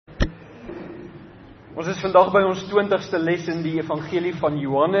Ons is vandag by ons 20ste les in die Evangelie van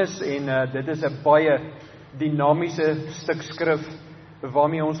Johannes en dit is 'n baie dinamiese stuk skrif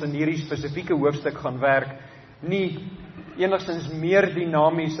waarmee ons in hierdie spesifieke hoofstuk gaan werk. Nie enigstens meer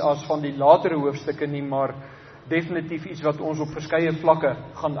dinamies as van die latere hoofstukke nie, maar definitief iets wat ons op verskeie vlakke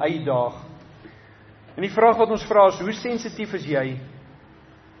gaan uitdaag. En die vraag wat ons vra is, hoe sensitief is jy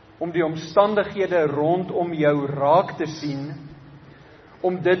om die omstandighede rondom jou raak te sien,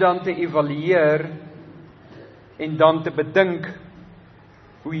 om dit dan te evalueer en dan te bedink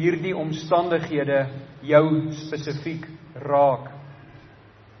hoe hierdie omstandighede jou spesifiek raak.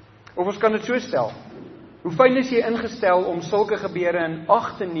 Of ons kan dit so stel, hoe fyn is jy ingestel om sulke gebeure in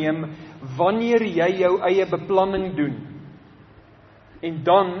ag te neem wanneer jy jou eie beplanning doen en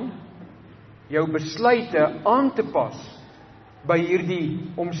dan jou besluite aan te pas by hierdie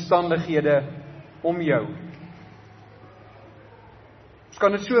omstandighede om jou. Ons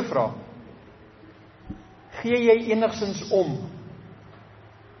kan dit so vra. Gee jy enigstens om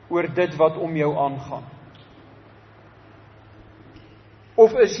oor dit wat om jou aangaan?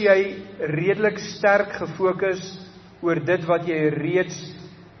 Of is jy redelik sterk gefokus oor dit wat jy reeds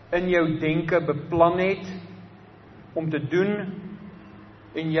in jou denke beplan het om te doen,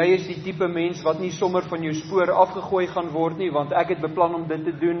 en jy is die tipe mens wat nie sommer van jou spoor afgegooi gaan word nie, want ek het beplan om dit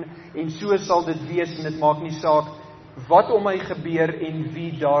te doen, en so sal dit wees, en dit maak nie saak wat om my gebeur en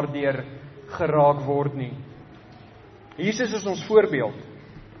wie daardeur geraak word nie. Jesus is ons voorbeeld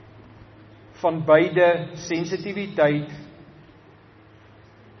van beide sensitiwiteit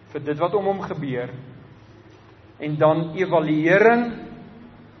vir dit wat om hom gebeur, en dan evaluering,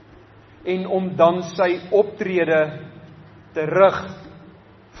 en om dan sy optrede te rig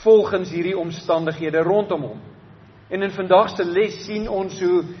volgens hierdie omstandighede rondom hom. En in vandag se les sien ons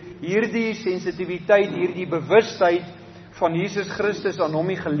hoe hierdie sensitiwiteit, hierdie bewustheid van Jesus Christus aan hom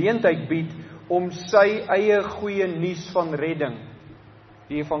die geleentheid bied om sy eie goeie nuus van redding,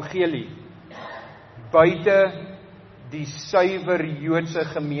 die evangelie, buite die suiwer Joodse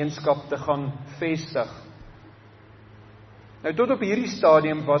gemeenskap te gaan vestig. Nou tot op hierdie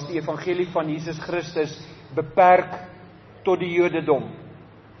stadium was die evangelie van Jesus Christus beperk tot die Jodendom.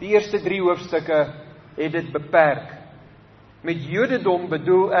 Die eerste 3 hoofstukke het dit beperk. Met Jodendom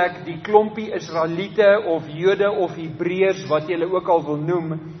bedoel ek die klompie Israeliete of Jode of Hebreërs, wat jy ook al wil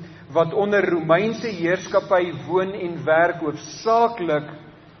noem, wat onder Romeinse heerskappy woon en werk hoofsaaklik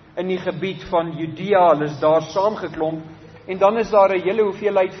in die gebied van Judea. Hulle is daar saamgeklomp, en dan is daar 'n hele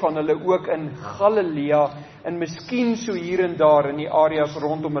hoeveelheid van hulle ook in Galilea, en miskien so hier en daar in die areas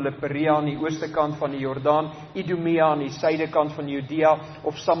rondom hulle, Perea aan die ooste kant van die Jordaan, Idumea aan die suide kant van Judea,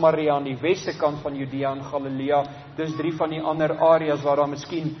 of Samaria aan die weste kant van Judea en Galilea. Dis 3 van die ander areas waar daar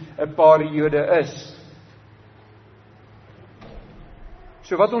miskien 'n paar Jode is.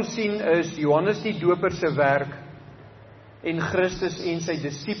 So wat ons sien is Johannes die Doper se werk en Christus en sy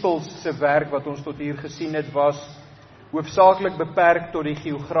disippels se werk wat ons tot hier gesien het, was hoofsaaklik beperk tot die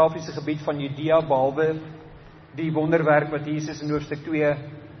geografiese gebied van Judea, behalwe die wonderwerk wat Jesus in hoofstuk 2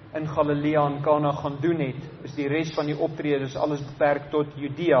 in Galilea en Kana gaan doen het. Is die res van die optredes alles beperk tot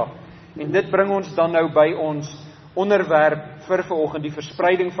Judea. En dit bring ons dan nou by ons onderwerp vir vanoggend, die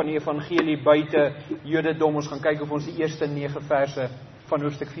verspreiding van die evangelie buite Jodendom. Ons gaan kyk of ons die eerste 9 verse van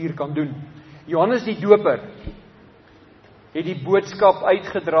hoofstuk 4 kan doen. Johannes die Doper het die boodskap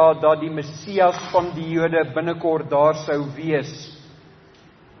uitgedra dat die Messias van die Jode binnekort daar sou wees.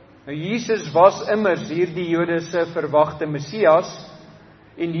 Nou Jesus was immers hierdie Jode se verwagte Messias,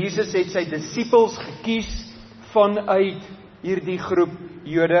 en Jesus het sy disippels gekies vanuit hierdie groep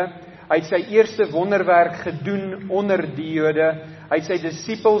Jode. Hy het sy eerste wonderwerk gedoen onder die Jode. Hy het sy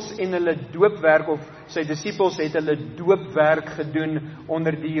disippels en hulle doopwerk, of sy disippels het hulle doopwerk gedoen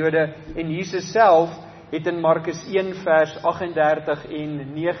onder die Jode, en Jesus self het in Markus 1 vers 38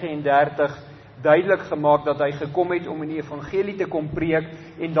 en 39 duidelik gemaak dat hy gekom het om in die evangelie te kom preek,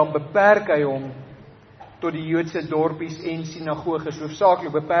 en dan beperk hy hom tot die Joodse dorpies en sinagoges,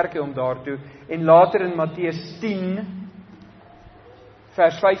 hoofsaaklik beperk hy hom daartoe. En later in Matteus 10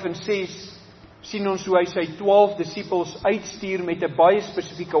 vers 5 en 6 sien ons hoe hy sy 12 disippels uitstuur met 'n baie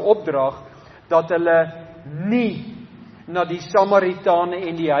spesifieke opdrag, dat hulle nie na die Samaritane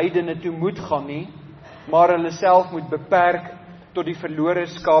en die heidene toe moet gaan nie, maar hulle self moet beperk tot die verlore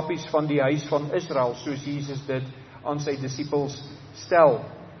skapies van die huis van Israel, soos Jesus dit aan sy disippels stel.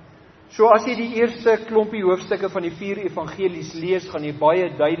 So as jy die eerste klompie hoofstukke van die 4 evangelies lees, gaan jy baie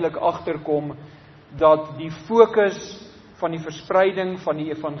duidelik agterkom dat die fokus van die verspreiding van die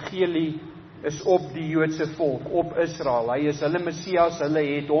evangelie is op die Joodse volk, op Israel. Hy is hulle Messias, hulle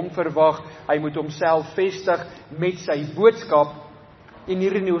het hom verwag, hy moet homself vestig met sy boodskap, en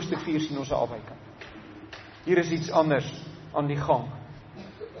hier in hoofstuk 4 sien ons 'n afwyking. Hier is iets anders aan die gang.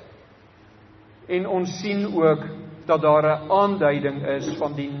 En ons sien ook dat daar 'n aanduiding is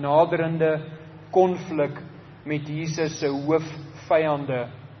van die naderende konflik met Jesus se hoofvyande,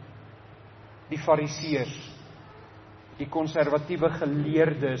 die Fariseërs, die konservatiewe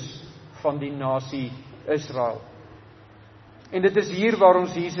geleerdes van die nasie Israel. En dit is hier waar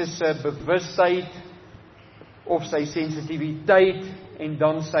ons Jesus se bewustheid of sy sensitiwiteit en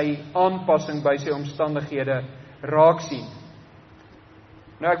dan sy aanpassing by sy omstandighede raak sien.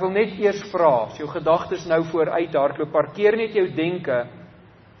 Nou ek wil net eers vra, as jou gedagtes nou vooruit hardloop, parkeer net jou denke,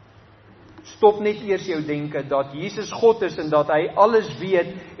 stop net eers jou denke dat Jesus God is en dat hy alles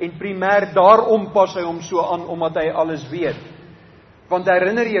weet en primêr daarom pas hy hom so aan omdat hy alles weet. Want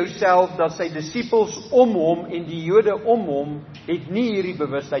herinner jouself dat sy disippels om hom en die Jode om hom het nie hierdie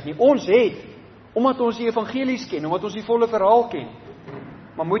bewustheid nie. Ons het, omdat ons die evangelies ken, omdat ons die volle verhaal ken.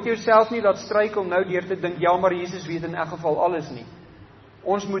 Maar moet jouself nie laat struikel nou deur te dink, ja maar Jesus weet in elk geval alles nie.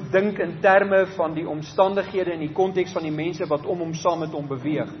 Ons moet dink in terme van die omstandighede en die konteks van die mense wat om hom saam met hom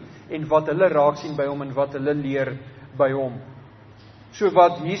beweeg en wat hulle raak sien by hom en wat hulle leer by hom. So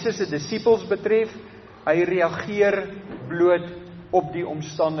wat Jesus se disippels betref, hy reageer bloot op die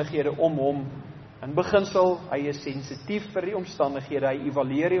omstandighede om hom. In beginsel, hy is sensitief vir die omstandighede, hy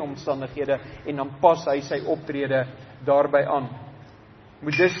evalueer die omstandighede en dan pas hy sy optrede daarby aan.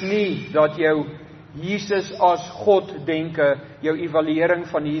 Moet dus nie dat jou Jesus as God denke, jou evaluering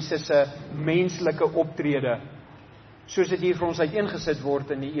van Jesus se menslike optrede, soos dit hier vir ons uiteengesit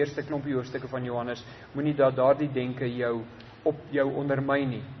word in die eerste klompie hoofstukke van Johannes, moenie dat daardie denke jou ondermyn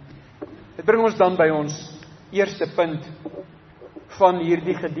nie. Dit bring ons dan by ons eerste punt van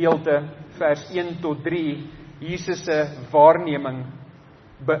hierdie gedeelte, vers 1 tot 3, Jesus se waarneming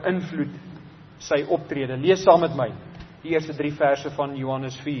beïnvloed sy optrede. Lees saam met my die eerste 3 verse van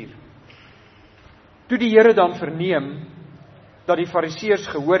Johannes 4. Toe die Here dan verneem dat die Fariseërs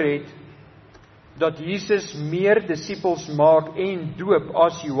gehoor het dat Jesus meer disippels maak en doop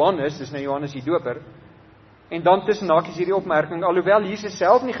as Johannes, dis nou Johannes die doper, en dan tussen hakies hierdie opmerking, alhoewel Jesus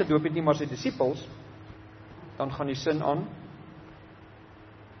self nie gedoop het nie, maar sy disippels, dan gaan die sin aan,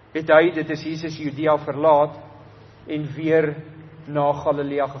 het hy, dit is Jesus, Judea verlaat en weer na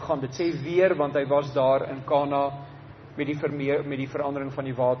Galilea gegaan. Dit sê weer, want hy was daar in Kana met die verandering van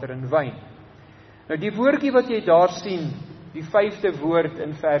die water in wyn. Nou die woordjie wat jy daar sien, die 5de woord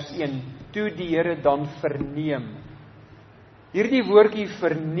in vers 1, toe die Here dan verneem. Hierdie woordjie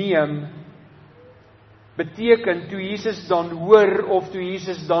verneem beteken toe Jesus dan hoor of toe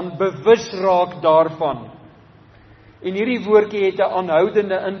Jesus dan bewus raak daarvan. En hierdie woordjie het 'n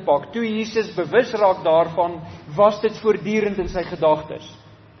aanhoudende impak. Toe Jesus bewus raak daarvan, was dit voortdurend in sy gedagtes.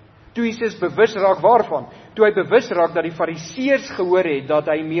 Toe Jesus bewus raak waarvan? Toe hy bewus raak dat die Fariseërs gehoor het dat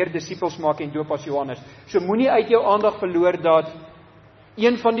hy meer disippels maak en doop as Johannes. So moenie uit jou aandag verloor dat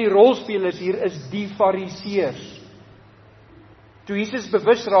een van die rolspelers hier is die Fariseërs. Toe Jesus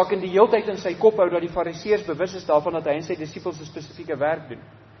bewus raak en die heeltyd in sy kop hou dat die Fariseërs bewus is daarvan dat hy en sy disippels 'n spesifieke werk doen.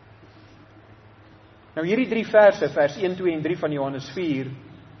 Nou hierdie 3 verse, vers 1, 2 en 3 van Johannes 4,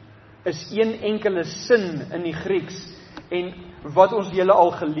 is een enkele sin in die Grieks. En wat ons julle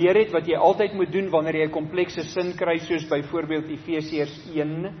al geleer het, wat jy altyd moet doen wanneer jy 'n komplekse sin kry, soos byvoorbeeld Efesiërs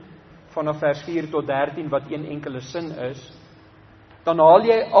 1, vanaf vers 4 tot 13, wat een enkele sin is, dan haal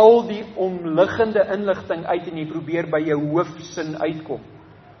jy al die omliggende inligting uit en jy probeer by jou hoofsin uitkom.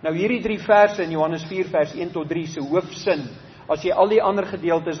 Nou hierdie 3 verse in Johannes 4, vers 1 tot 3, se hoofsin, as jy al die ander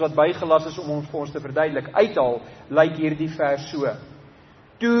gedeeltes wat bygelas is om ons vir ons te verduidelik, uithaal, lyk hierdie vers so.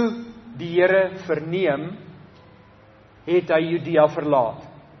 Toe die Here verneem, het hy Judea verlaat.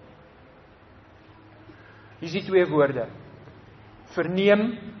 Hier is die 2 woorde.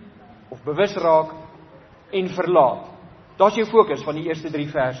 Verneem, of bewus raak, en verlaat. Daar is jou fokus van die eerste 3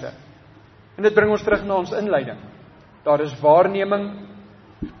 verse. En dit bring ons terug na ons inleiding. Daar is waarneming,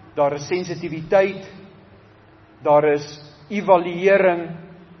 daar is sensitiwiteit, daar is evaluering,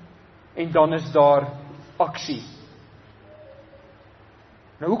 en dan is daar aksie.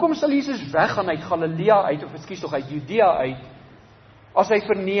 Nou hoekom sal Jesus weggaan uit Galilea uit, of ekskuus tog uit Judea uit, as hy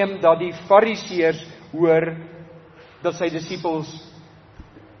verneem dat die Fariseërs hoor dat sy disippels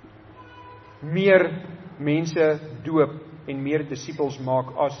meer mense doop en meer disippels maak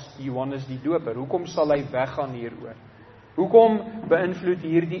as Johannes die doper? Hoekom sal hy weggaan hieroor? Hoekom beïnvloed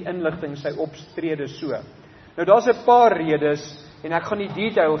hierdie inligting sy optrede so? Nou daar's 'n paar redes, en ek gaan nie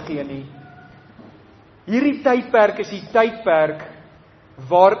detail gee nie. Hierdie tydperk is die tydperk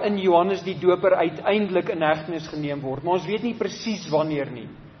waarin Johannes die doper uiteindelik in hegtenis geneem word, maar ons weet nie presies wanneer nie.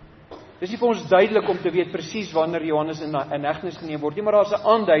 Dis nie vir ons duidelik om te weet presies wanneer Johannes in hegtenis geneem word nie, maar daar is 'n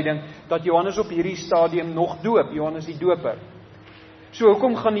aanduiding dat Johannes op hierdie stadium nog doop, Johannes die Doper. So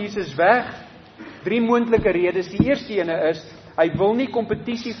hoekom gaan Jesus weg? 3 moontlike redes. Die eerste ene is, hy wil nie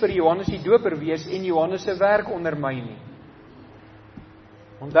kompetisie vir Johannes die Doper wees en Johannes se werk ondermyn nie.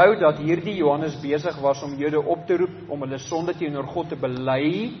 Onthou dat hierdie Johannes besig was om Jode op te roep, om hulle sonde teenoor God te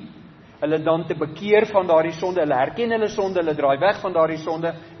bely, hulle dan te bekeer van daardie sonde, hulle herken hulle sonde, hulle draai weg van daardie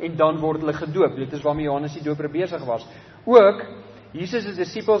sonde, en dan word hulle gedoop. Dit is waarmee Johannes die Doper besig was. Ook, Jesus se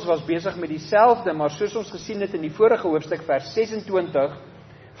disippels was besig met dieselfde, maar soos ons gesien het in die vorige hoofstuk, vers 26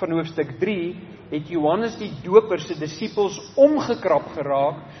 van hoofstuk 3, het Johannes die Doper se disippels omgekrap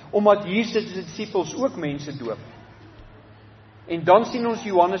geraak, omdat Jesus se disippels ook mense doop. En dan sien ons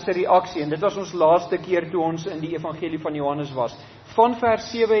Johannes se reaksie, en dit was ons laaste keer toe ons in die evangelie van Johannes was. Van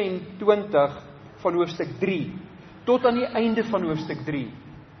vers 27 van hoofstuk 3, tot aan die einde van hoofstuk 3,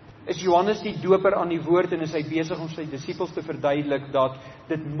 is Johannes die Doper aan die woord, en is hy besig om sy disippels te verduidelik, dat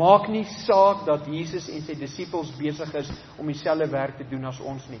dit maak nie saak dat Jesus en sy disippels besig is om dieselfde werk te doen as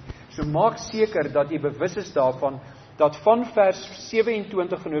ons nie. So maak seker dat jy bewus is daarvan, dat van vers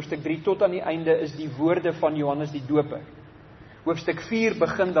 27 van hoofstuk 3 tot aan die einde is die woorde van Johannes die Doper. Hoofstuk 4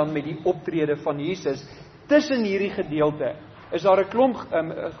 begin dan met die optrede van Jesus. Tussen hierdie gedeelte is daar 'n klomp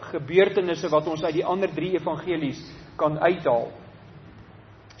gebeurtenisse wat ons uit die ander 3 evangelies kan uithaal.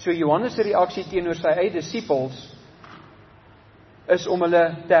 So Johannes se reaksie teenoor sy eie disippels is om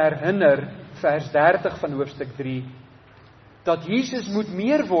hulle te herinner, vers 30 van hoofstuk 3, dat Jesus moet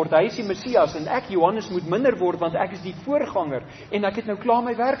meer word, hy is die Messias, en ek, Johannes, moet minder word, want ek is die voorganger, en ek het nou klaar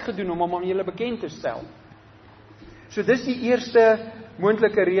my werk gedoen om hom aan julle bekend te stel. So dis die eerste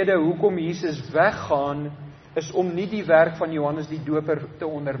moontlike rede hoekom Jesus weggaan, is om nie die werk van Johannes die Doper te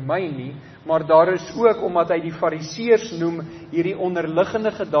ondermyn nie, maar daar is ook, omdat hy die fariseërs noem, hierdie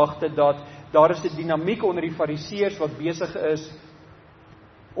onderliggende gedagte, dat daar is 'n dinamiek onder die fariseërs wat besig is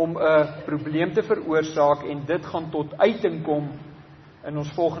om 'n probleem te veroorsaak, en dit gaan tot uiting kom in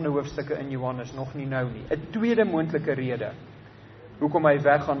ons volgende hoofstukke in Johannes, nog nie nou nie. 'n tweede moontlike rede hoekom hy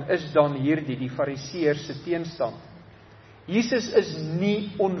weggaan, is dan hierdie, die fariseërs se teenstand. Jesus is nie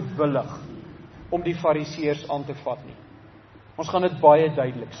onwillig om die fariseërs aan te vat nie. Ons gaan dit baie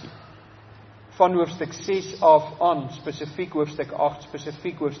duidelik sien. Van hoofstuk 6 af aan, spesifiek hoofstuk 8,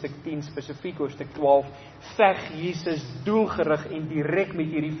 spesifiek hoofstuk 10, spesifiek hoofstuk 12, veg Jesus doelgerig en direk met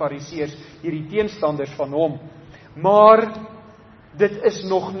hierdie fariseërs, hierdie teenstanders van hom. Maar dit is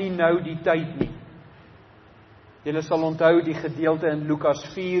nog nie nou die tyd nie. Julle sal onthou die gedeelte in Lukas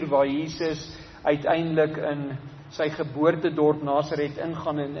 4, waar Jesus uiteindelik in sy geboortedorp Nasaret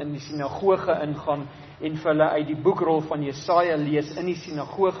ingaan en in die sinagoge ingaan en vir hulle uit die boekrol van Jesaja lees in die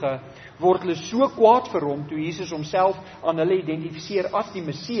sinagoge, word hulle so kwaad vir hom, toe Jesus homself aan hulle identifiseer as die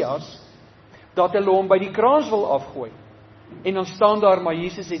Messias, dat hulle hom by die kraans wil afgooi. En dan staan daar, maar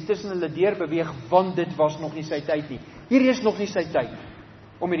Jesus het tussen hulle deur beweeg, want dit was nog nie sy tyd nie. Hier is nog nie sy tyd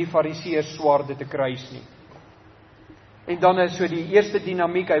om met die fariseërs swaarde te kruis nie. En dan is so die eerste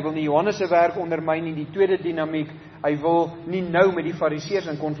dinamiek, hy wil nie Johannes se werk ondermyn nie, die tweede dinamiek, hy wil nie nou met die fariseërs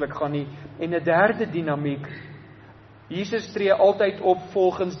in konflik gaan nie, en 'n derde dinamiek, Jesus tree altyd op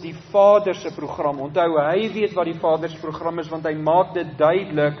volgens die Vader se program. Onthou, hy weet wat die Vader se program is, want hy maak dit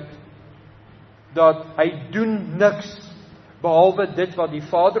duidelik, dat hy doen niks, behalwe dit wat die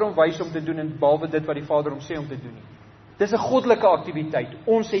Vader hom wys om te doen, en behalwe dit wat die Vader hom sê om te doen nie. Dis 'n goddelike aktiwiteit,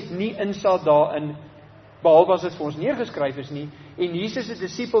 ons het nie insaag daarin, behalwe as dit vir ons neergeskryf is nie, en Jesus se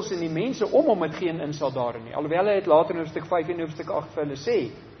disippels en die mense om hom het geen insaag daarin nie, alhoewel hy het later in hoofstuk 5 en hoofstuk 8 vir hulle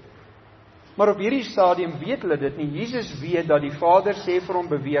sê. Maar op hierdie stadium weet hulle dit nie. Jesus weet dat die Vader sê vir hom,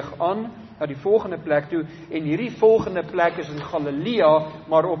 beweeg aan na die volgende plek toe, en hierdie volgende plek is in Galilea,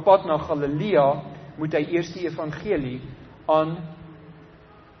 maar op pad na Galilea moet hy eers die evangelie aan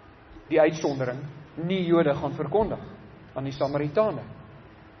die uitsondering, nie Jode, gaan verkondig, aan die Samaritane.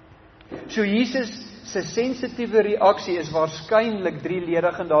 So Jesus se sensitiewe reaksie is waarskynlik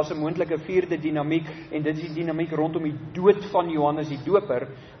drieledig, en daar's 'n moontlike vierde dinamiek, en dit is die dinamiek rondom die dood van Johannes die Doper,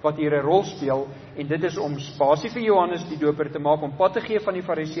 wat hier 'n rol speel, en dit is om spasie vir Johannes die Doper te maak, om pad te gee van die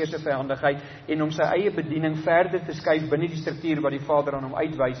fariseërs se vyandigheid, en om sy eie bediening verder te skuif binne die struktuur wat die Vader aan hom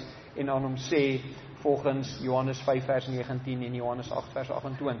uitwys, en aan hom sê, volgens Johannes 5 vers 19 en Johannes 8 vers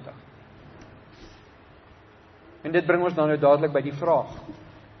 28. En dit bring ons nou dadelik by die vraag.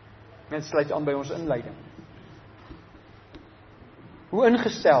 Dit sluit aan by ons inleiding. Hoe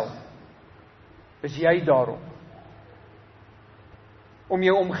ingestel is jy daarop om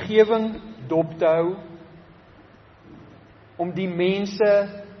jou omgewing dop te hou, om die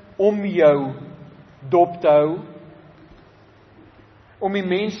mense om jou dop te hou, om die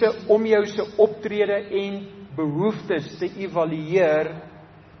mense om jou se optrede en behoeftes te evalueer,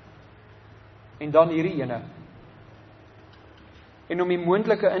 en dan hierdie ene, en om die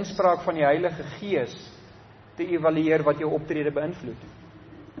moontlike inspraak van die Heilige Gees te evalueer wat jou optrede beïnvloed.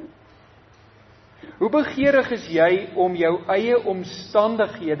 Hoe begeerig is jy om jou eie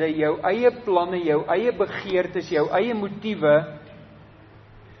omstandighede, jou eie planne, jou eie begeertes, jou eie motiewe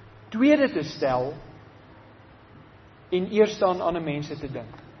tweede te stel en eerste aan ander mense te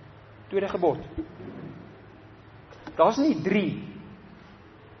dink? Tweede gebod. Daar's nie 3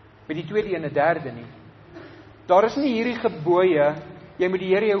 met die tweede en 'n derde nie. Daar is nie hierdie gebooie, jy moet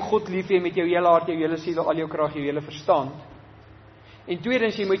die Here jou God lief hê met jou hele hart, jou hele siel, al jou krag, jou hele verstand. En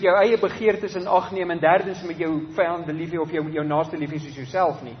tweedens, jy moet jou eie begeertes in ag neem, en derdens moet jou vyande lief hê of jou naaste lief hê soos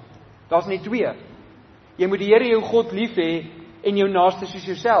jouself nie. Daar's net 2. Jy moet die Here jou God lief hê en jou naaste soos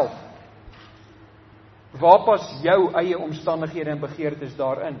jouself. Waar pas jou eie omstandighede en begeertes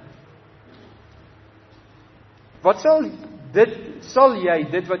daarin? Wat sal jy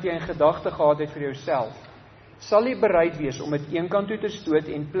dit wat jy in gedagte gehad het vir jouself, sal jy bereid wees om dit eenkant toe te stoot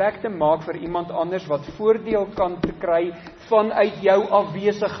en plek te maak vir iemand anders wat voordeel kan te kry vanuit jou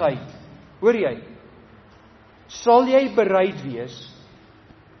afwesigheid? Hoor jy? Sal jy bereid wees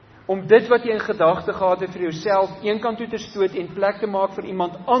om dit wat jy in gedagte gehad het vir jouself eenkant toe te stoot en plek te maak vir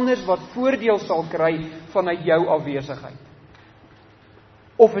iemand anders wat voordeel sal kry vanuit jou afwesigheid?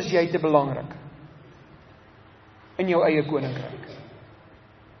 Of is jy te belangrik in jou eie koninkryk?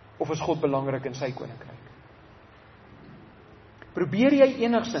 Of is God belangrik in sy koninkryk? Probeer jy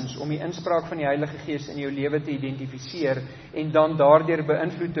enigsins om die inspraak van die Heilige Gees in jou lewe te identifiseer en dan daardeur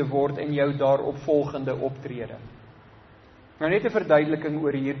beïnvloed te word in jou daaropvolgende optrede? Nou net 'n verduideliking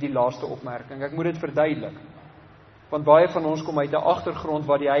oor hierdie laaste opmerking. Ek moet dit verduidelik. Want baie van ons kom uit 'n agtergrond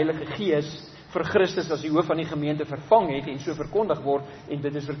waar die Heilige Gees vir Christus as die hoof van die gemeente vervang het en so verkondig word, en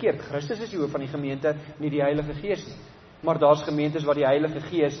dit is verkeerd. Christus is die hoof van die gemeente, nie die Heilige Gees nie. Maar daar's gemeentes waar die Heilige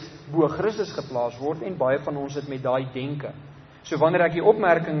Gees bo Christus geplaas word, en baie van ons het met daai denke. So wanneer ek die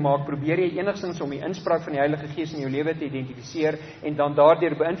opmerking maak, probeer jy enigstens om die inspraak van die Heilige Gees in jou lewe te identifiseer en dan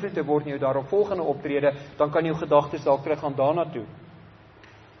daardeur beïnvloed te word in jou daaropvolgende optrede, dan kan jou gedagtes dalk teruggaan daarna toe.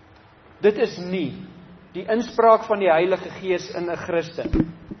 Dit is nie die inspraak van die Heilige Gees in 'n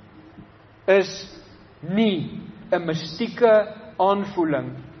Christen is nie 'n mistieke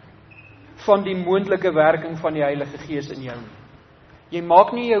aanvoeling van die moontlike werking van die Heilige Gees in jou nie. Jy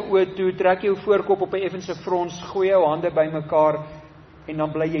maak nie jou oë toe, trek jou voorkop op 'n effense frons, gooi jou hande bymekaar en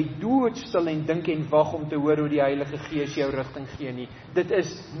dan bly jy doodstil en dink en wag om te hoor hoe die Heilige Gees jou rigting gee nie. Dit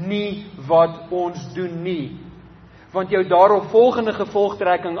is nie wat ons doen nie. Want jou daaropvolgende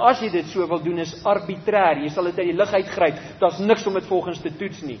gevolgtrekking, as jy dit so wil doen, is arbitrair. Jy sal dit uit die lug uitgryp. Daar's niks om dit volgens te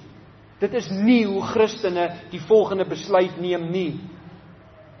toets nie. Dit is nie hoe Christene die volgende besluit neem nie.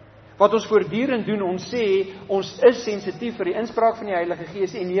 Wat ons voortdurend doen, ons sê, ons is sensitief vir die inspraak van die Heilige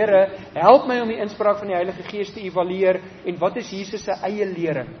Gees, en Here, help my om die inspraak van die Heilige Gees te evalueer, en wat is Jesus se eie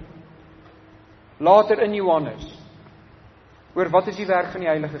lering? Later in Johannes, oor wat is die werk van die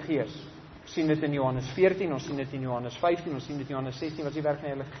Heilige Gees? Ons sien dit in Johannes 14, ons sien dit in Johannes 15, ons sien dit in Johannes 16, wat is die werk van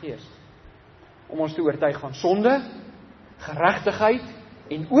die Heilige Gees? Om ons te oortuig van sonde, geregtigheid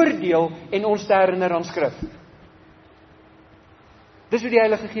en oordeel, en ons te herinner aan Skrif. Dis hoe die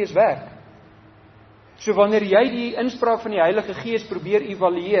Heilige Gees werk. So wanneer jy die inspraak van die Heilige Gees probeer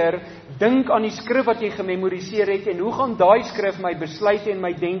evalueer, dink aan die skrif wat jy gememoriseer het, en hoe gaan daai skrif my besluite en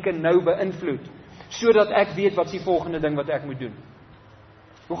my denke nou beïnvloed, sodat ek weet wat is die volgende ding wat ek moet doen.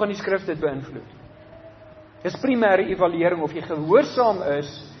 Hoe gaan die skrif dit beïnvloed? Dis primêre evaluering, of jy gehoorsaam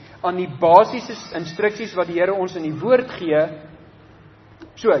is aan die basiese instruksies wat die Here ons in die woord gee.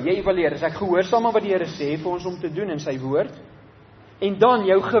 So, jy evalueer, is ek gehoorsaam aan wat die Here sê vir ons om te doen in sy woord? En dan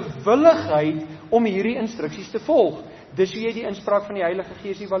jou gewilligheid om hierdie instruksies te volg. Dis hoe jy die inspraak van die Heilige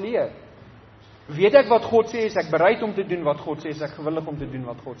Gees evalueer. Weet ek wat God sê, is ek bereid om te doen wat God sê, is ek gewillig om te doen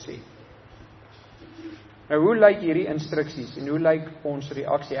wat God sê. Nou, hoe lyk hierdie instruksies en hoe lyk ons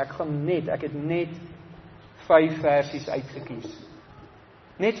reaksie? Ek het net 5 versies uitgekies.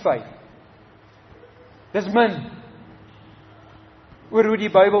 Net 5. Dis min. Oor hoe die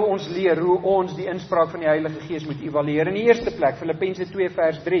Bybel ons leer, hoe ons die inspraak van die Heilige Gees moet evalueer. In die eerste plek, Filippense 2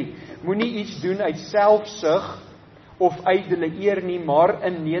 vers 3, moenie iets doen uit selfsug of ydelle eer nie, maar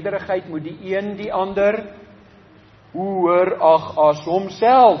in nederigheid moet die een die ander hoër ag as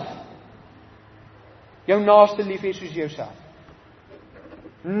homself. Jou naaste lief hê soos jouself.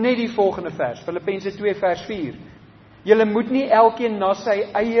 Net die volgende vers, Filippense 2 vers 4. Julle moet nie elkeen na sy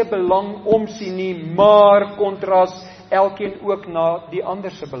eie belang omsien nie, maar kontras elkeen ook na die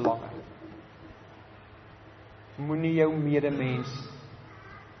ander se belange. Moenie jou medemens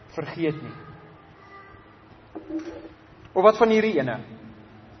vergeet nie. Of wat van hierdie ene?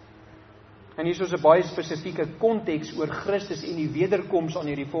 En hier is 'n baie spesifieke konteks oor Christus en die wederkoms aan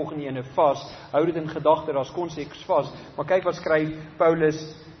hierdie volgende ene vas. Hou dit in gedagte, daar's konteks vas. Maar kyk wat skryf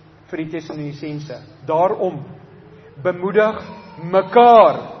Paulus vir die Tessalonisense. Daarom bemoedig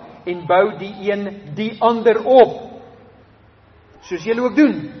mekaar en bou die een die ander op. Soos julle ook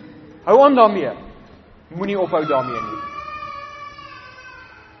doen. Hou aan daarmee. Moenie ophou daarmee nie.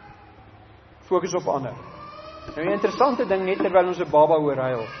 Fokus op ander. Nou 'n interessante ding net terwyl ons 'n baba hoor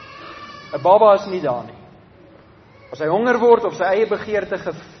huil. 'n Baba is nie daar nie. As hy honger word of sy eie begeerte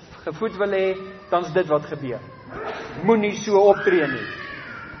gevoed wil hê, dan is dit wat gebeur. Moenie so optree nie.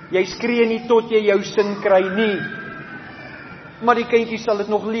 Jy skree nie tot jy jou sin kry nie. Maar die kindjie sal dit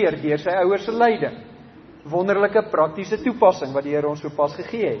nog leer deur sy ouers se leiding. Wonderlike praktiese toepassing wat die Here ons sopas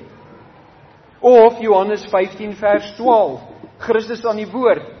gegee het. Of Johannes 15 vers 12. Christus aan die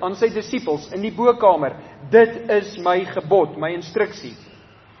woord, aan sy disippels in die bokkamer. Dit is my gebod, my instruksie.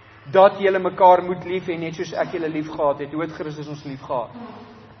 Dat julle mekaar moet lief hê net soos ek julle lief gehad het. Hoe het Christus ons lief gehad?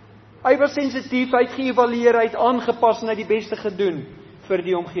 Hy was sensitief, hy het geëvalueer, hy het aangepas en hy het die beste gedoen vir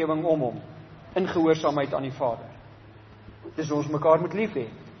die omgewing om hom. In gehoorsaamheid aan die Vader. Dis ons mekaar moet lief hê.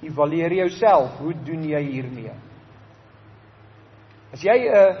 Evalueer jouself, hoe doen jy hiermee? As jy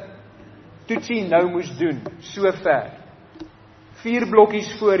 'n toetsie nou moes doen, so ver, 4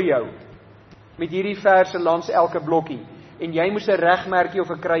 blokkies voor jou, met hierdie verse langs elke blokkie, en jy moes 'n regmerkie of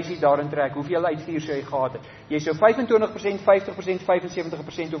 'n kruisie daarin trek, hoeveel uit 4 sou jy gehad het? Jy sou 25%, 50%,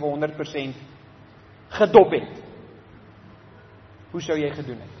 75% of 100% gedop het. Hoe sou jy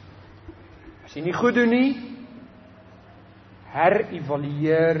gedoen het? As jy nie goed doen nie,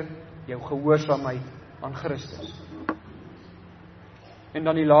 herevalueer jou gehoorsaamheid aan Christus. En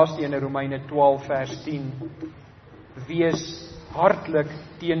dan die laaste een, Romeine 12 vers 10. Wees hartlik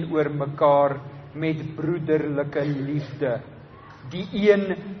teenoor mekaar met broederlike liefde. Die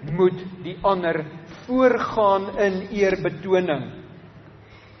een moet die ander voorgaan in eerbetoning.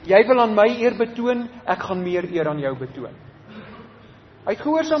 Jy wil aan my eer betoon, ek gaan meer eer aan jou betoon. Uit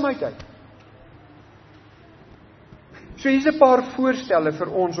gehoorsaamheid uit. So hier's 'n paar voorstelle vir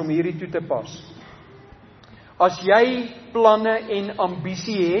ons om hierdie toe te pas. As jy planne en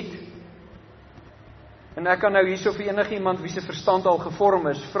ambisie het, en ek kan nou hierso vir enige iemand wie se verstand al gevorm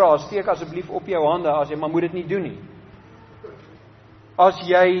is, vra, steek asseblief op jou hande as jy, maar moet dit nie doen nie. As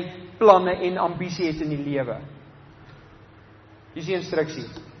jy planne en ambisie het in die lewe. Dis die instruksie.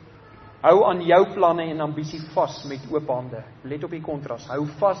 Hou aan jou planne en ambisie vas met oop hande. Let op die kontras. Hou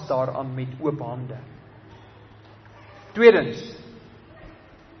vas daaraan met oop hande. Tweedens,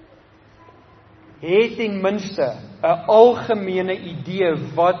 het ten minste 'n algemene idee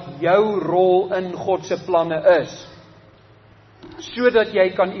wat jou rol in God se planne is, sodat jy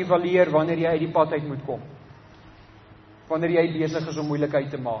kan evalueer wanneer jy uit die pad uit moet kom. Wanneer jy besig is om moeilikheid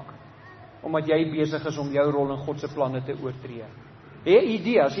te maak, omdat jy besig is om jou rol in God se planne te oortree.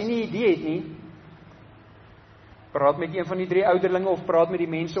 Idee, as jy nie idee het nie, praat met een van die 3 ouderlinge of praat met die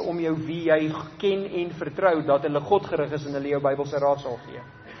mense om jou wie jy ken en vertrou, dat hulle God gerig is en hulle jou Bybelse raad sal gee.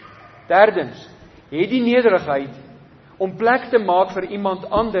 Derdens, het die nederigheid om plek te maak vir iemand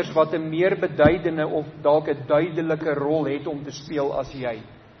anders wat 'n meer beduidende of dalk 'n duidelike rol het om te speel as jy.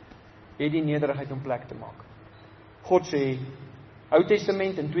 Het die nederigheid om plek te maak. God sê, Ou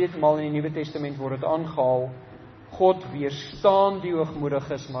Testament en 2 maal in die Nuwe Testament word dit aangehaal, God weerstaan die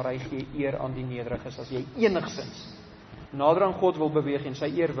hoogmoediges, maar hy gee eer aan die nederiges. As jy enigsins nader aan God wil beweeg en sy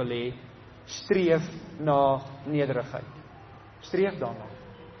eer wil hê, streef na nederigheid. Streef daarna.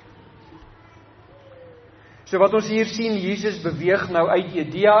 So wat ons hier sien, Jesus beweeg nou uit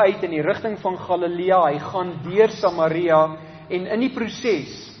Judea uit in die rigting van Galilea, hy gaan deur Samaria, en in die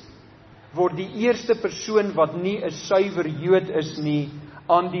proses word die eerste persoon wat nie 'n suiwer Jood is nie,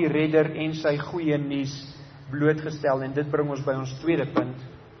 aan die redder en sy goeie nuus blootgestel, en dit bring ons by ons tweede punt.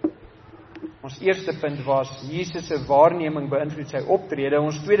 Ons eerste punt was, Jesus se waarneming beïnvloed sy optrede.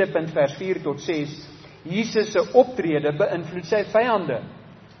 Ons tweede punt, vers 4 tot 6, Jesus se optrede beïnvloed sy vyande.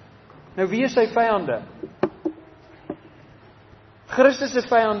 Nou wie is sy vyande? Christus se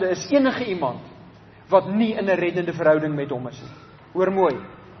vyande is enige iemand wat nie in 'n reddende verhouding met hom is nie. Hoor mooi,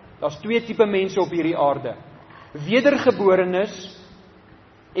 daar's 2 tipe mense op hierdie aarde. Wedergeborenes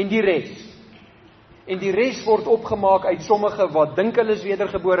en die res. En die res word opgemaak uit sommige wat dink hulle is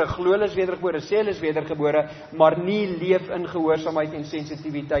wedergebore, glo hulle is wedergebore, sê hulle is wedergebore, maar nie leef in gehoorsaamheid en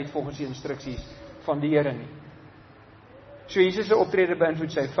sensitiwiteit volgens die instruksies van die Here nie. So Jesus se optrede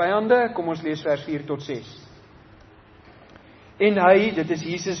beïnvloed sy vyande. Kom ons lees vers 4 tot 6. En hy, dit is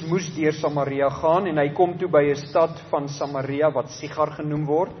Jesus, moes deur Samaria gaan, en hy kom toe by 'n stad van Samaria, wat Sigar genoem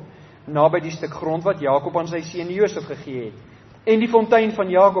word, naby die stuk grond wat Jakob aan sy seun Josef gegee het. En die fontein van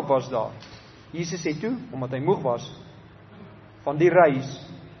Jakob was daar. Jesus het toe, omdat hy moeg was, van die reis,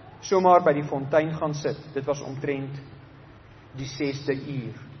 somaar by die fontein gaan sit. Dit was omtrent die 6de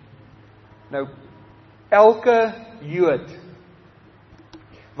uur. Nou, elke Jood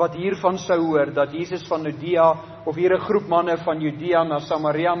wat hiervan sou hoor, dat Jesus van Judea, of hier 'n groep manne van Judea na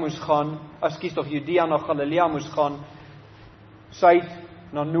Samaria moes gaan, Judea na Galilea moes gaan, suid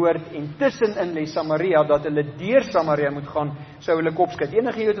na noord, en tussenin lê Samaria, dat hulle deur Samaria moet gaan, sou hulle kop skud.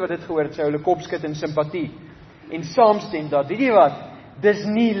 Enige Jood wat dit gehoor het, sou hulle kop skud in simpatie, en saamstem dat, weet jy wat, dis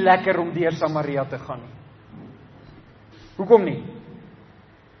nie lekker om deur Samaria te gaan nie. Hoekom nie?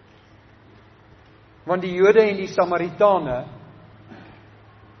 Want die Jode en die Samaritane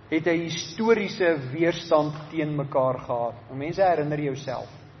het 'n historiese weerstand teen mekaar gehad. Mense, herinner jouself.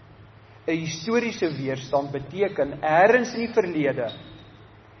 'n Historiese weerstand beteken, ergens in die verlede,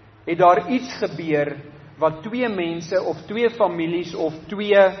 het daar iets gebeur, wat twee mense, of twee families, of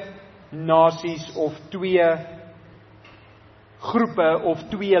twee nasies, of twee groepe, of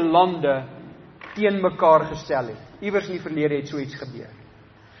twee lande, teen mekaar gestel het. Iewers in die verlede het so iets gebeur.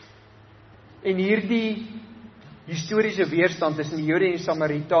 En hierdie historiese weerstand tussen die Jode en die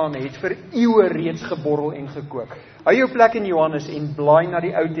Samaritane het vir eeue reeds geborrel en gekook. Hou jou plek in Johannes en blaai na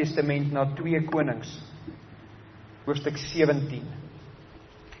die Ou Testament, na 2 Konings, hoofstuk 17.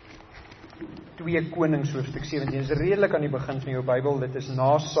 2 Konings, hoofstuk 17. Dit is redelik aan die begin van jou Bybel, dit is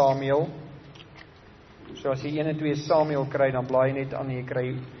na Samuel. So as jy 1 en 2 Samuel kry, dan blaai net aan, jy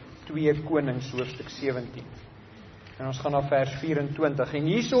kry 2 Konings, hoofstuk 17. En ons gaan na vers 24. En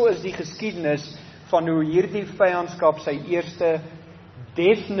hierso is die geskiedenis van hoe hierdie vyandskap sy eerste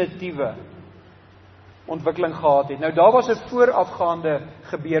definitiewe ontwikkeling gehad het. Nou daar was 'n voorafgaande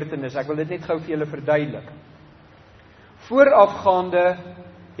gebeurtenis, ek wil dit net gou vir julle verduidelik. Voorafgaande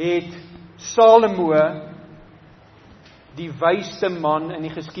het Salomo, die wysste man in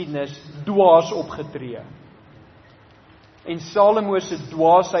die geskiedenis, dwaas opgetree. En Salomo se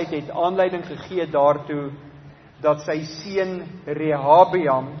dwaasheid het aanleiding gegee daartoe dat sy seun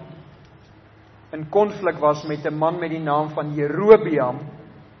Rehabeam in konflik was met 'n man met die naam van Jerobeam,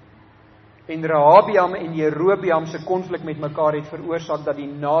 en Rehabeam en Jerobeam se konflik met mekaar het veroorsaak dat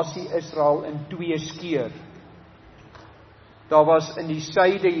die nasie Israel in 2 skeur. Daar was in die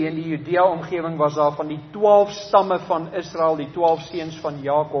suide, hier in die Judea omgewing, was daar van die 12 stamme van Israel, die 12 seuns van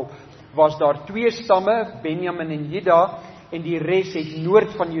Jakob, was daar 2 stamme, Benjamin en Juda, en die res het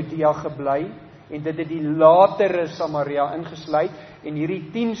noord van Judea gebly, en dit het die latere Samaria ingesluit, en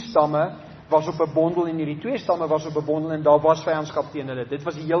hierdie 10 stamme was op 'n bondel, en hierdie 2 stamme was op 'n bondel, en daar was vyandskap teen hulle. Dit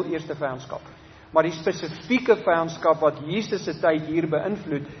was die heel eerste vyandskap. Maar die spesifieke vyandskap wat Jesus se tyd hier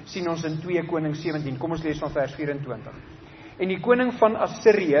beïnvloed, sien ons in 2 Konings 17. Kom ons lees van vers 24. En die koning van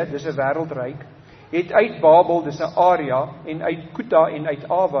Assirië, dis 'n wêreldryk, het uit Babel, dis 'n area, en uit Kuta en uit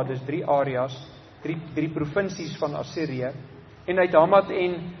Ava, dis 3 areas, 3 provinsies van Assirië, en uit Hamat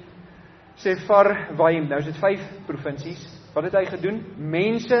en Sefarwaim, nou is dit 5 provinsies. Wat het hy gedoen?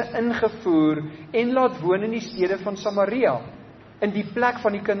 Mense ingevoer en laat woon in die stede van Samaria, in die plek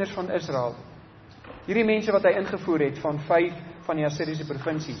van die kinders van Israel. Hierdie mense wat hy ingevoer het, van 5 van die Assiriese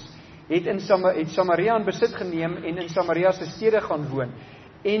provinsies, het Samaria in besit geneem en in Samaria se stede gaan woon.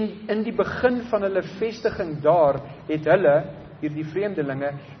 En in die begin van hulle vestiging daar, het hulle, hierdie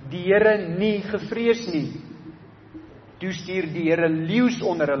vreemdelinge, die Here nie gevrees nie. Toe stuur die Here leeu's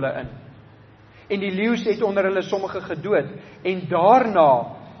onder hulle in. En die leeu's het onder hulle sommige gedood. En daarna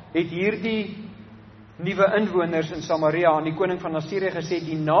het hierdie nuwe inwoners in Samaria aan die koning van Assirië gesê,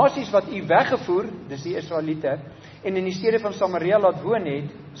 die nasies wat u weggevoer, dis die Israeliete, en in die stede van Samaria laat woon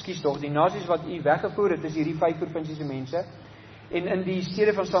het, die nasies wat u weggevoer het, is hierdie 5 provinsiese mense, en in die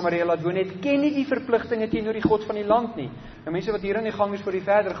stede van Samaria laat woon het, ken nie die verpligtinge teenoor die God van die land nie. Nou mense wat hier in die gang is voor die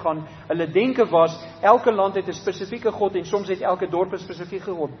verder gaan, hulle denke was, elke land het 'n spesifieke God, en soms het elke dorp 'n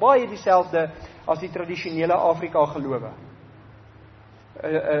spesifieke God, baie dieselfde as die tradisionele Afrika gelowe.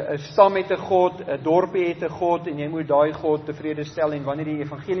 'n stam het 'n God, 'n dorpie het 'n God, en jy moet daai God tevrede stel, en wanneer die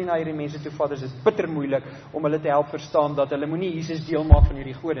evangelie na hierdie mense toe vat, is dit bitter moeilik om hulle te help verstaan, dat hulle moenie Jesus deel maak van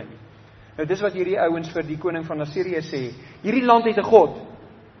hierdie gode nie. Nou dis wat hierdie ouens vir die koning van Assirië sê, hierdie land het 'n God,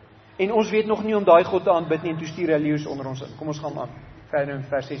 en ons weet nog nie om daai God te aanbid nie, en toe stuur hy leeu's onder ons in. Kom ons gaan aan, verder in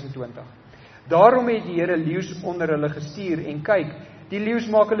vers 26. Daarom het die Here leeu's onder hulle gestuur, en kyk, die leeu's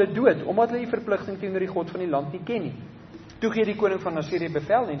maak hulle dood, omdat hulle die verpligting teenoor die God van die land nie ken nie. Toe gee die koning van Assirië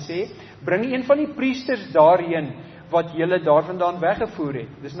bevel en sê, bring een van die priesters daarheen, wat julle daarvandaan weggevoer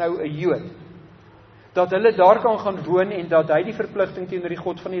het. Dis nou 'n Jood. dat hulle daar kan gaan woon en dat hy die verpligting teenoor die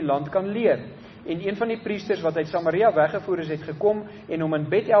God van die land kan leer. En een van die priesters wat uit Samaria weggevoer is, het gekom en hom in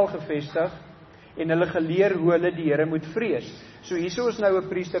Bethel gevestig en hulle geleer hoe hulle die Here moet vrees. So hierso is nou 'n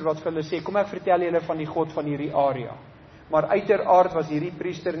priester wat vir hulle sê, kom ek vertel julle van die God van hierdie area. Maar uiteraard was hierdie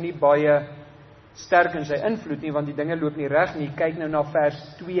priester nie baie sterk in sy invloed nie, want die dinge loop nie reg nie. Kyk nou na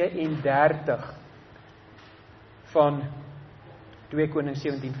vers 32 van 2 Konings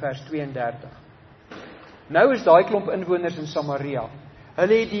 17 vers 32. Nou is daai klomp inwoners in Samaria.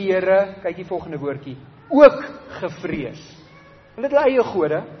 Hulle het die Here, kyk die volgende woordjie, ook gevrees. Hulle het hulle eie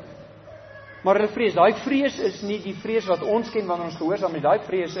gode, maar hulle vrees. Daai vrees is nie die vrees wat ons ken wanneer ons gehoorsaam is. Daai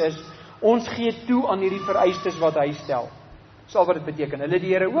vrees is, ons gee toe aan hierdie vereistes wat hy stel. Dis al wat dit beteken. Hulle het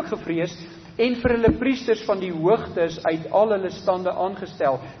die Here ook gevrees en vir hulle priesters van die hoogtes uit al hulle stande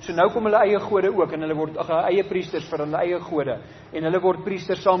aangestel. So nou kom hulle eie gode ook en hulle word eie priesters vir hulle eie gode. En hulle word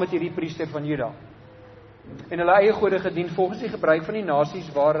priesters saam met hierdie priester van Juda. En hulle eie gode gedien volgens die gebruik van die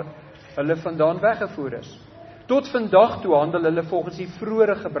nasies waar hulle vandaan weggevoer is. Tot vandag toe handel hulle volgens die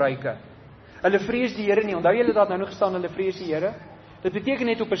vroeëre gebruike. Hulle vrees die Here nie. Onthou julle dat nou nog gestaan, hulle vrees die Here? Dit beteken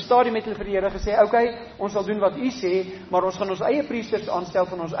net op 'n stadium het hulle vir die Here gesê, okay, ons sal doen wat u sê, maar ons gaan ons eie priesters aanstel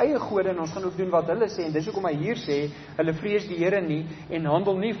van ons eie gode en ons gaan ook doen wat hulle sê. En dis hoekom hy hier sê, hulle vrees die Here nie en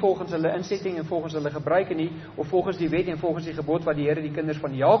handel nie volgens hulle insetting en volgens hulle gebruike nie, of volgens die wet en volgens die gebod wat die Here die kinders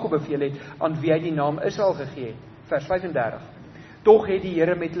van Jakob beveel het, aan wie hy die naam Israel gegee het. Vers 35. Tog het die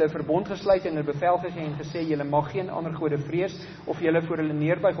Here met hulle verbond gesluit en 'n bevel gegee en gesê, julle mag geen ander gode vrees, of julle voor hulle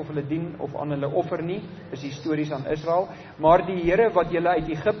neerbuig, of hulle dien, of aan hulle offer nie, is histories aan Israel, maar die Here wat julle uit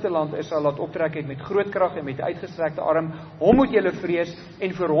Egipte land Israel laat optrek het met groot krag en met uitgestrekte arm, hom moet julle vrees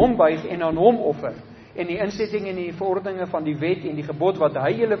en vir hom buig en aan hom offer. En die insetting en die verordeninge van die wet en die gebod wat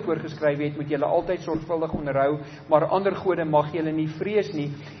hy julle voorgeskryf het, moet julle altyd sorgvuldig onderhou, maar ander gode mag julle nie vrees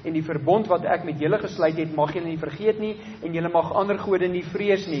nie, en die verbond wat ek met julle gesluit het, mag julle nie vergeet nie, en julle mag ander gode nie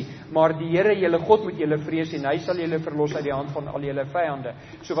vrees nie, maar die Here julle God moet julle vrees, en hy sal julle verlos uit die hand van al julle vyande.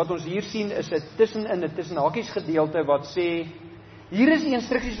 So wat ons hier sien is 'n tussen hakies gedeelte wat sê, hier is die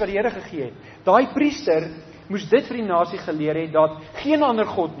instruksies wat die Here gegee het. Daai priester moes dit vir die nasie geleer het, dat geen ander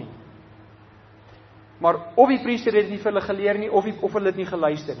God nie. Maar of die priester het dit nie vir hulle geleer nie, of hulle het nie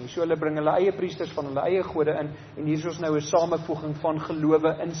geluister nie. So hulle bring hulle eie priesters van hulle eie gode in, en hier is ons nou 'n samevoeging van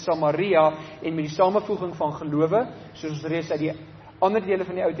gelowe in Samaria, en met die samevoeging van gelowe, soos ons reeds uit die ander dele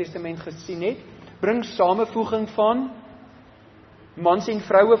van die Ou Testament gesien het, bring samevoeging van mans en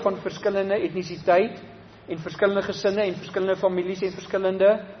vroue van verskillende etnisiteit, en verskillende gesinne, en verskillende families, en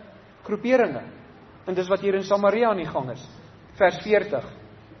verskillende groeperinge. En dis wat hier in Samaria aan die gang is. Vers 40.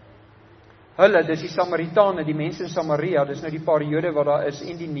 Hulle, dis die Samaritane, die mense in Samaria, dis nou die paar Jode wat daar is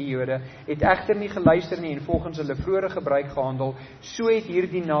en die nie-Jode, het egter nie geluister nie en volgens hulle vroeëre gebruik gehandel. So het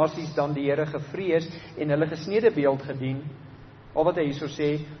hierdie nasies dan die Here gevrees en hulle gesnede beeld gedien. Al wat hy hierso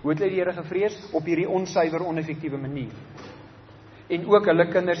sê, hoe het hulle die Here gevrees? Op hierdie onsuiwer, oneffektiewe manier. En ook hulle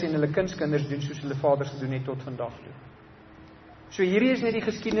kinders en hulle kindskinders doen soos hulle vaders gedoen het tot vandag toe. So hierdie is net die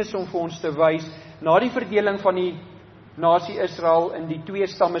geskiedenis om vir ons te wys, na die verdeling van die nasie Israel in die 2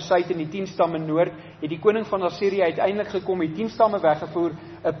 stamme suid en die 10 stamme noord, het die koning van Assirië uiteindelik gekom, die 10 stamme weggevoer,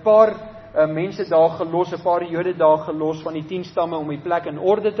 'n paar mense daar gelos, 'n paar Jode daar gelos van die 10 stamme om die plek in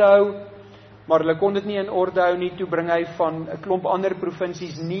orde te hou, maar hulle kon dit nie in orde hou nie. Toe bring hy van 'n klomp ander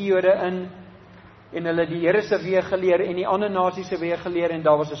provinsies nie Jode in, en hulle die Here se weë geleer en die ander nasies se weë geleer, en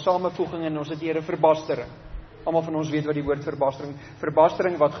daar was 'n samevoeging en ons het Here verbastering. Almal van ons weet wat die woord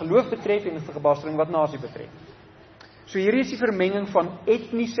verbastering wat geloof betref en verbastering wat nasie betref. So hier is die vermenging van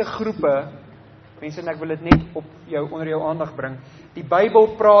etniese groepe. Mense, en ek wil dit net onder jou aandag bring. Die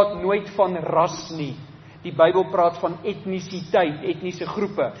Bybel praat nooit van ras nie. Die Bybel praat van etnisiteit, etniese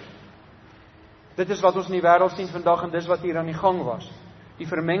groepe. Dit is wat ons in die wêreld sien vandag, en dis wat hier aan die gang was. Die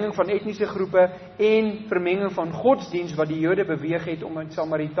vermenging van etniese groepe en vermenging van godsdiens wat die Jode beweeg het om met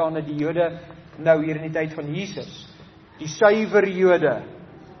Samaritane, die Jode nou hier in die tyd van Jesus, die suiwer Jode,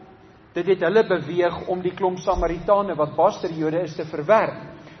 dit het hulle beweeg om die klomp Samaritane wat baster Jode is te verwerp.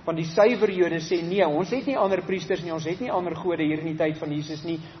 Want die suiwer Jode sê nee, ons het nie ander priesters nie, ons het nie ander gode hier in die tyd van Jesus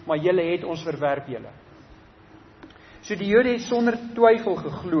nie, maar julle het ons verwerp julle. So die Jode het sonder twyfel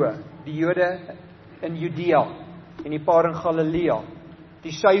geglo, die Jode in Judea en die paar in Galilea,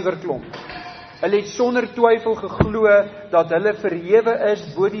 die suiwer klomp. Hulle het sonder twyfel geglo dat hulle verhewe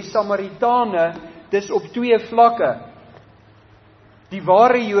is bo die Samaritane, dis op 2 vlakke. Die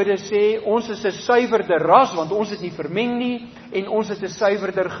ware Jode sê, ons is 'n suiwerder ras, want ons het nie vermeng nie, en ons het 'n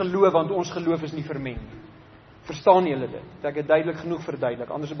suiwerder geloof, want ons geloof is nie vermeng nie. Verstaan julle dit? Ek het duidelik genoeg verduidelik,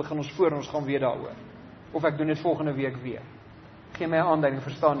 anders begin ons voor, ons gaan weer daaroor. Of ek doen dit volgende week weer. Gee my 'n aanduiding,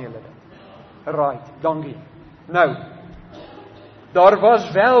 verstaan julle dit? Right, dankie. Nou, daar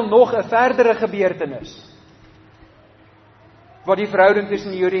was wel nog 'n verdere gebeurtenis wat die verhouding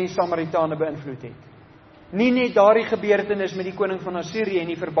tussen die Jode en Samaritane beïnvloed het. Nie net daardie gebeurtenis met die koning van Assirië en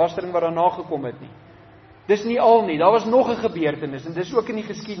die verbastering wat daarna gekom het nie. Dis nie al nie, daar was nog 'n gebeurtenis, en dis ook in die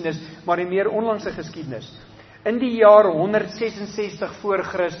geskiedenis, maar die meer onlangse geskiedenis. In die jaar 166 voor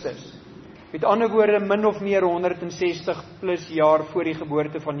Christus, met ander woorde min of meer 160 plus jaar voor die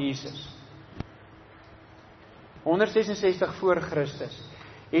geboorte van Jesus. 166 voor Christus,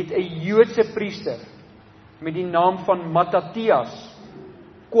 het 'n Joodse priester, met die naam van Matthias,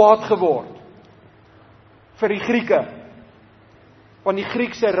 kwaad geword, vir die Grieke, want die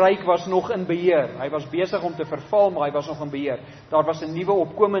Griekse ryk was nog in beheer. Hy was besig om te verval, maar hy was nog in beheer. Daar was 'n nuwe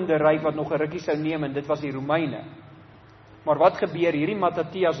opkomende ryk wat nog 'n rukkie sou neem, en dit was die Romeine. Maar wat gebeur? Hierdie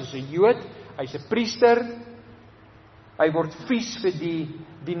Matthias is 'n Jood, hy's 'n priester, hy word vies vir die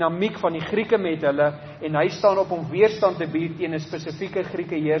dinamiek van die Grieke met hulle, en hy staan op om weerstand te bied teen 'n spesifieke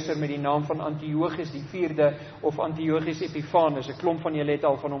Grieke heerser met die naam van Antiochus die 4de, of Antiochus Epiphanes. 'n Klomp van julle het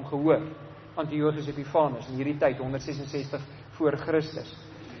al van hom gehoor. Antiochus Epiphanes, in hierdie tyd, 166 voor Christus.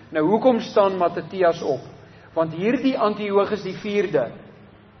 Nou, hoekom staan Matthias op? Want hierdie Antiochus die 4de,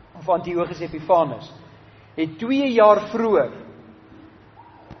 of Antiochus Epiphanes, het 2 jaar vroeër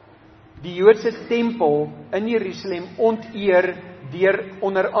die Joodse tempel in Jerusalem onteer deur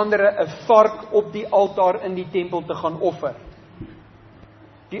onder andere 'n vark op die altaar in die tempel te gaan offer.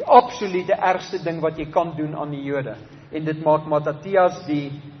 Die absolute ergste ding wat jy kan doen aan die Jode. En dit maak Matthias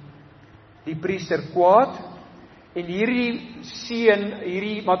die priester kwaad. En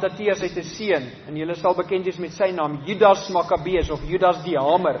hierdie Matthias het 'n seun, en julle sal bekend wees met sy naam, Judas Makkabeus, of Judas die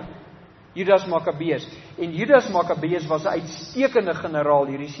Hamer. Judas Makkabeus. En Judas Makkabeus was 'n uitstekende generaal,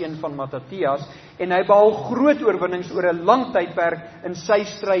 hierdie seun van Matthias, en hy behaal groot oorwinnings oor 'n lang tydperk in sy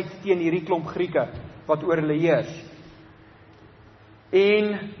stryd teen hierdie klomp Grieke wat oor hulle heers.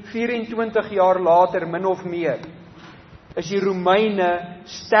 En 24 jaar later, min of meer, is die Romeine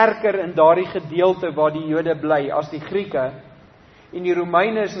sterker in daardie gedeelte waar die Jode bly as die Grieke, en die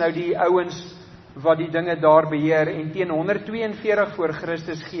Romeine is nou die ouens wat die dinge daar beheer, en teen 142 voor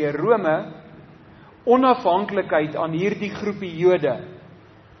Christus gee Rome onafhanklikheid aan hierdie groepie Jode,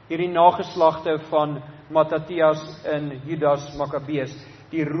 hierdie nageslagte van Matthias en Judas Makkabeus.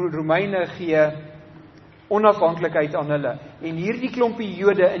 Die Romeine gee onafhanklikheid aan hulle, en hierdie klompie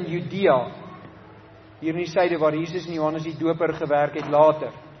Jode in Judea, hier in die suide waar Jesus en Johannes die Doper gewerk het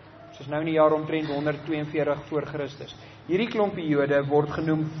later, soos nou in die jaar omtrent 142 voor Christus. Hierdie klompie Jode word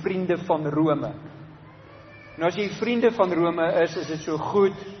genoem vriende van Rome. Nou as jy vriende van Rome is dit so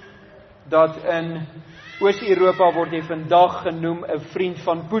goed, dat in Oos-Europa word jy vandag genoem 'n vriend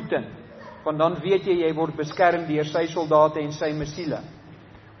van Putin, want dan weet jy word beskerm deur sy soldate en sy missiele.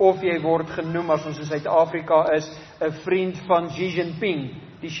 Of jy word genoem, as ons in Suid-Afrika is, 'n vriend van Xi Jinping,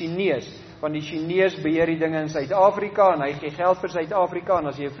 die Chinees, want die Chinees beheer die dinge in Suid-Afrika, en hy gee geld vir Suid-Afrika, en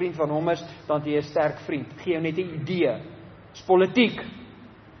as jy 'n vriend van hom is, dan het jy 'n sterk vriend. Gee jou net 'n idee. Dis politiek.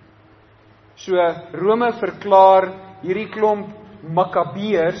 So, Rome verklaar hierdie klomp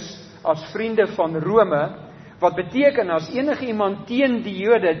Makkabeërs as vriende van Rome, wat beteken as enige iemand teen die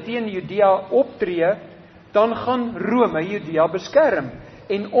Jode, teen Judea optree, dan gaan Rome Judea beskerm.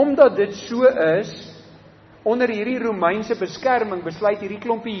 En omdat dit so is, onder hierdie Romeinse beskerming besluit hierdie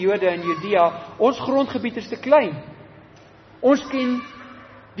klompie Jode in Judea, ons grondgebied is te klein. Ons ken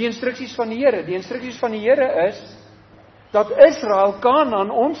die instruksies van die Here. Die instruksies van die Here is dat Israel Kanaan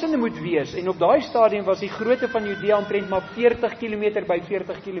onsinne moet wees, en op daai stadium was die grootte van Judea omtrent maar 40 km by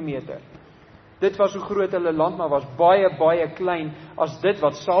 40 km. Dit was hoe groot hulle land, maar was baie, baie klein as dit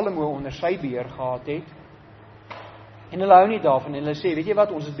wat Salomo onder sy beheer gehad het. En hulle hou nie daarvan, en hulle sê, weet jy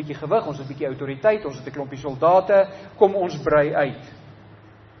wat, ons het 'n bietjie gewig, ons het 'n bietjie autoriteit, ons het 'n klompie soldate, kom ons brei uit.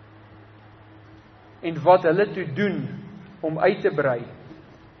 En wat hulle toe doen om uit te brei,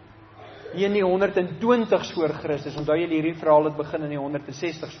 hier in die 120s voor Christus, onthou julle hierdie verhaal het begin in die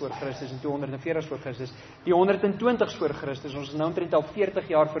 160s voor Christus en 240s voor Christus, die 120s voor Christus, ons is nou omtrent al 40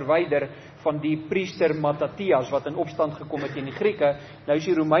 jaar verwyder van die priester Matthias, wat in opstand gekom het teen die Grieke, nou is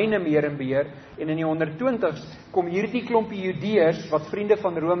die Romeine meer in beheer, en in die 120s kom hierdie klompie Judeërs, wat vriende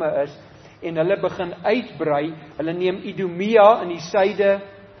van Rome is, en hulle begin uitbrei, hulle neem Idumea in die suide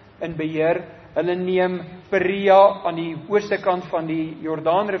in beheer, hulle neem Perea aan die ooste kant van die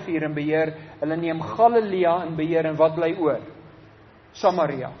Jordaanrivier in beheer, hulle neem Galilea in beheer, en wat bly oor?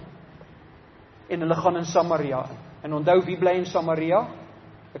 Samaria. En hulle gaan in Samaria in. En onthou, wie bly in Samaria?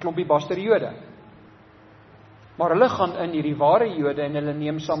 'n klompie baster Jode. Maar hulle gaan in, hierdie ware Jode, en hulle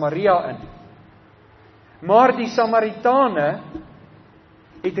neem Samaria in. Maar die Samaritane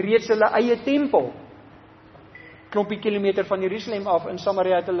het reeds hulle eie tempel. Klompie kilometer van Jerusalem af, in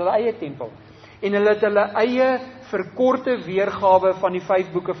Samaria het hulle eie tempel. En hulle het hulle eie verkorte weergawe van die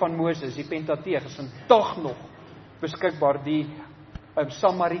 5 boeke van Moses, die Pentateeg, is vandag nog beskikbaar, die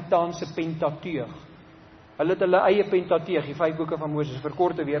Samaritaanse Pentateeg. Hulle het hulle eie Pentateeg, die 5 boeke van Moses,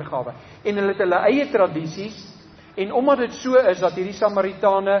 verkorte weergawe. En hulle het hulle eie tradisies, en omdat dit so is, dat hierdie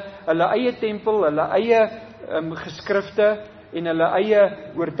Samaritane hulle eie tempel, hulle eie geskrifte, en hulle eie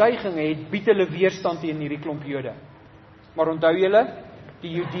oortuigings het, bied hulle weerstand teen hierdie klomp Jode. Maar onthou julle,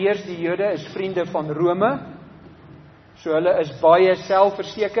 die Judeërs, die Jode, is vriende van Rome, so hulle is baie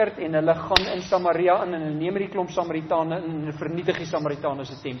selfversekerd, en hulle gaan in Samaria in, en hulle neem die klomp Samaritane in, en hulle vernietig die Samaritane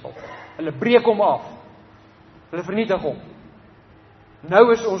se tempel. Hulle breek hom af. Hulle vernietig hom.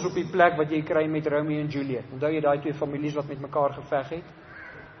 Nou is ons op die plek wat jy kry met Romeo en Juliet. Onthou jy daai 2 families wat met mekaar geveg het?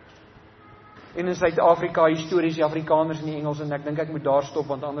 En in Suid-Afrika, histories, die Afrikaners en die Engels, en ek dink ek moet daar stop,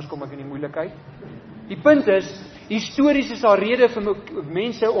 want anders kom ek in die moeilikheid. Die punt is, histories is daar rede vir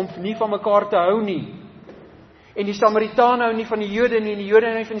mense om nie van mekaar te hou nie. En die Samaritane hou nie van die Jode nie, en die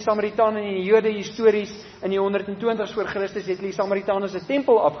Jode hou nie van die Samaritane nie, en die Jode histories in die 120s voor Christus het die Samaritane se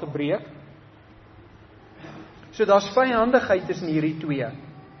tempel afgebreek. So daar's vyandigheid tussen hierdie 2.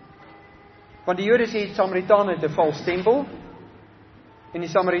 Want die Jode sê die Samaritane het 'n vals tempel, en die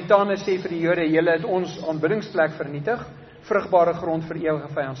Samaritane sê vir die Jode, julle het ons aanbiddingsplek vernietig, vrugbare grond vir ewige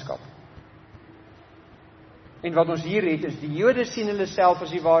vyandskap. En wat ons hier het, is die Jode sien hulle self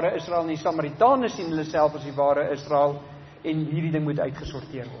as die ware Israel, en die Samaritane sien hulle self as die ware Israel, en hierdie ding moet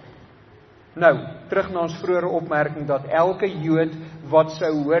uitgesorteer word. Nou, terug na ons vroeëre opmerking, dat elke Jood wat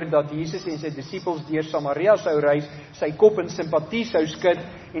sou hoor, dat Jesus en sy disippels deur Samaria sou reis, sy kop in simpatie sou skud,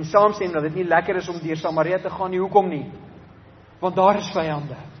 en saamstem dat dit nie lekker is om deur Samaria te gaan nie, hoekom nie? Want daar is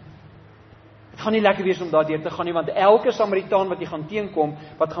vyande. Het gaan nie lekker wees om daar deur te gaan nie, want elke Samaritaan wat jy gaan teenkom,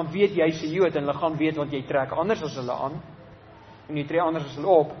 wat gaan weet jy's 'n Jood, en hulle gaan weet want jy trek anders as hulle aan, en jy tree anders as hulle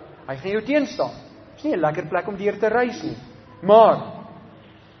op, hy gaan jou teenstaan. Dit is nie 'n lekker plek om deur te reis nie. Maar,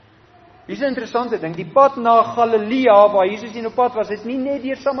 hier is 'n interessante ding, die pad na Galilea, waar Jesus in op pad was, het nie net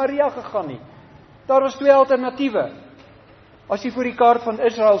deur Samaria gegaan nie. Daar was 2 alternatiewe. As jy voor die kaart van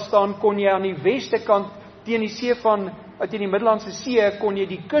Israel staan, kon jy aan die weste kant, teen die see van, uit die Middellandse See, kon jy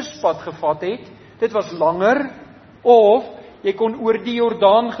die kuspad gevat het, dit was langer, of jy kon oor die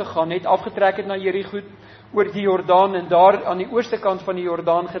Jordaan gegaan het, afgetrek het na Jerigo, oor die Jordaan, en daar aan die ooste kant van die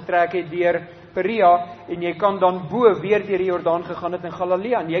Jordaan getrek het, deur Perea, en jy kan dan bo weer deur die Jordaan gegaan het in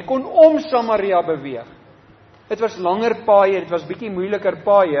Galilea, en jy kon om Samaria beweeg. Dit was langer paaie, dit was bietjie moeiliker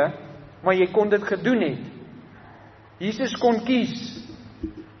paaie, maar jy kon dit gedoen het. Jesus kon kies,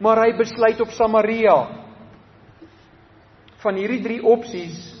 maar hy besluit op Samaria. Van hierdie 3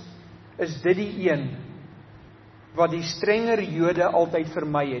 opsies, is dit die een, wat die strenger Jode altyd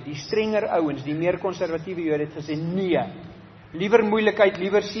vermy het. Die strenger ouens, die meer konservatiewe Jode het gesê, nee, liewer moeilikheid,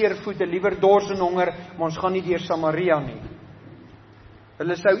 liewer seervoete, liewer dors en honger, maar ons gaan nie deur Samaria nie.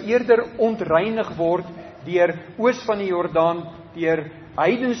 Hulle sou eerder ontreinig word deur oos van die Jordaan, deur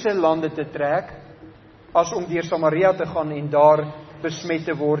heidense lande te trek, as om deur Samaria te gaan en daar besmet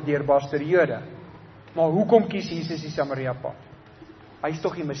te word deur Basterjode. Maar hoekom kies Jesus die Samaria pad? Hy is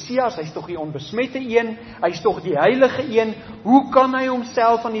tog die Messias, hy is tog die onbesmette een, hy is tog die heilige een. Hoe kan hy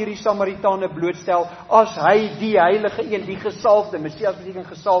homself aan hierdie Samaritane blootstel, as hy die heilige een, die gesalfde, Messias beteken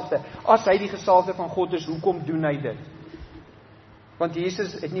gesalfde, as hy die gesalfde van God is, hoekom doen hy dit? Want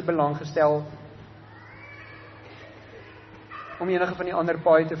Jesus het nie belang gestel om enige van die ander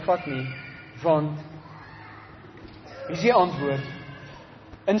paaie te vat nie, want hier is die antwoord.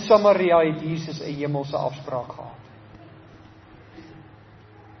 In Samaria het Jesus 'n hemelse afspraak gehad.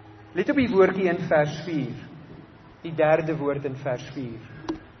 Let op die woordjie in vers 4. Die 3de woord in vers 4.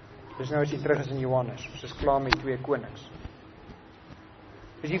 Dis nou as jy terug is in Johannes. Ons is klaar met 2 konings.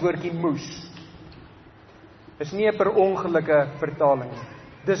 Dis die woordjie moes. Dis nie 'n per ongelukke vertaling nie.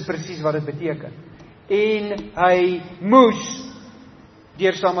 Dis presies wat dit beteken. En hy moes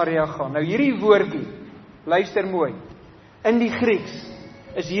deur Samaria gaan. Nou hierdie woordjie, luister mooi. In die Grieks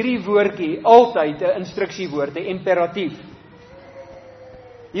is hierdie woordjie altyd 'n instruksiewoord, 'n imperatief.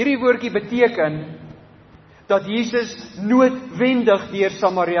 Hierdie woordjie beteken dat Jesus noodwendig deur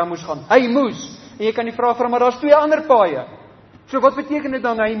Samaria moes gaan. Hy moes. En jy kan die vraag vra, maar daar's 2 ander paaie. So wat beteken dit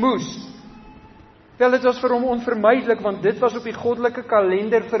dan hy moes? Wel, dit was vir hom onvermydelik, want dit was op die goddelike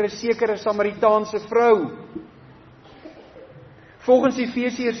kalender vir 'n sekere Samaritaanse vrou. Volgens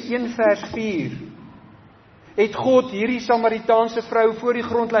Efesiërs 1 vers 4 het God hierdie Samaritaanse vrou voor die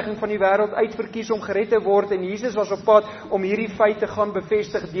grondlegging van die wêreld uitverkies om gered te word, en Jesus was op pad om hierdie feit te gaan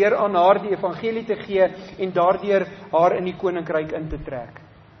bevestig deur aan haar die evangelie te gee en daardeur haar in die koninkryk in te trek.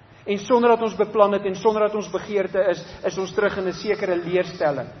 En sonder dat ons beplan het en sonder dat ons begeerte is ons terug in 'n sekere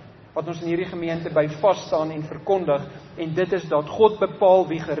leerstelling wat ons in hierdie gemeente by vas staan en verkondig, en dit is dat God bepaal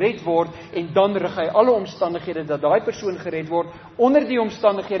wie gered word, en dan rig hy alle omstandighede dat daai persoon gered word, onder die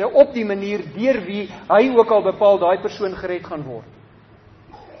omstandighede, op die manier, deur wie hy ook al bepaal daai persoon gered gaan word.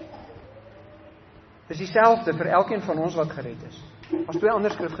 Dis dieselfde vir elkeen van ons wat gered is. As twee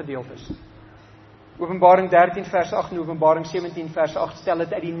ander skrifgedeeltes. Openbaring 13 vers 8 en Openbaring 17 vers 8 stel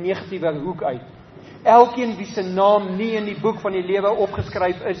dit uit die negatiewe hoek uit. Elkeen wie se naam nie in die boek van die lewe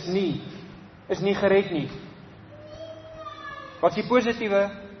opgeskryf is nie gered nie. Wat is die positiewe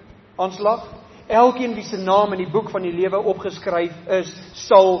aanslag? Elkeen wie se naam in die boek van die lewe opgeskryf is,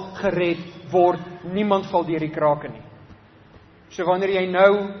 sal gered word. Niemand val deur die krake nie. So wanneer jy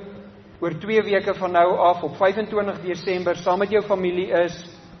nou, oor 2 weke van nou af, op 25 Desember, saam met jou familie is,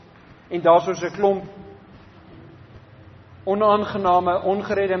 en daar is 'n klomp onaangename,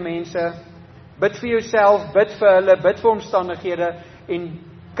 ongeredde mense, bid vir jouself, bid vir hulle, bid vir omstandighede, en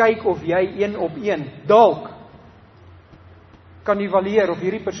kyk of jy een op een, dalk, kan evalueer of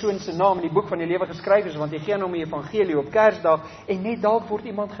hierdie persoon se naam in die boek van die lewe geskryf is, want jy gee hom die evangelie op Kersdag, en net dalk word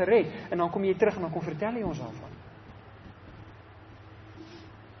iemand gered, en dan kom jy terug en dan kom vertel jy ons daarvan.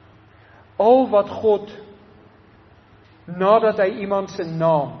 Al wat God, nadat hy iemand se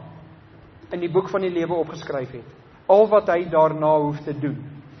naam in die boek van die lewe opgeskryf het, al wat hy daarna hoef te doen,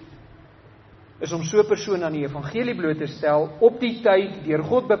 is om so 'n persoon aan die evangelie bloot te stel, op die tyd deur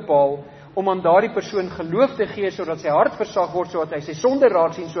God bepaal, om aan daardie persoon geloof te gee, sodat sy hart versag word, sodat hy sy sonde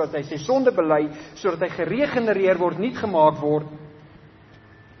raak sien, sodat hy sy sonde bely, sodat hy geregenereer word, nuut gemaak word,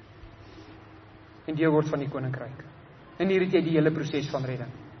 en deel word van die koninkryk. En hier het jy die hele proses van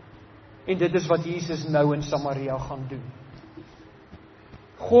redding. En dit is wat Jesus nou in Samaria gaan doen.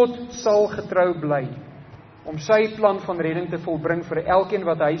 God sal getrou bly om sy plan van redding te volbring vir elkeen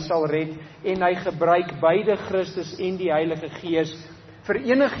wat hy sal red, en hy gebruik beide Christus en die Heilige Gees vir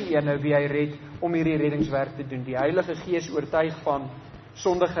enige ene wie hy red, om hierdie reddingswerk te doen. Die Heilige Gees oortuig van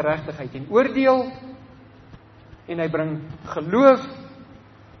sonde, geregtigheid en oordeel, en hy bring geloof,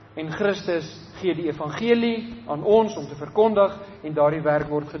 en Christus gee die evangelie aan ons om te verkondig, en daardie werk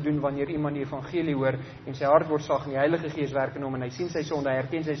word gedoen wanneer iemand die evangelie hoor, en sy hart word sag, en die Heilige Gees werk in hom, en hy sien sy sonde, hy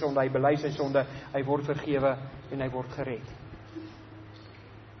herken sy sonde, hy bely sy sonde, hy word vergewe, en hy word gered.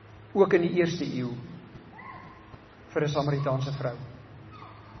 Ook in die eerste eeu, vir 'n Samaritaanse vrou.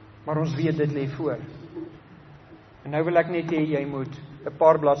 Maar ons weet dit lê voor. En nou wil ek net hê jy moet 'n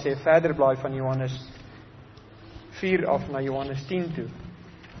paar bladsye verder blaai van Johannes 4 af na Johannes 10 toe.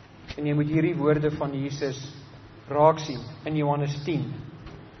 En jy moet hierdie woorde van Jesus raak sien in Johannes 10.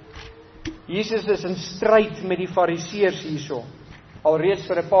 Jesus is in stryd met die Fariseërs hierso, alreeds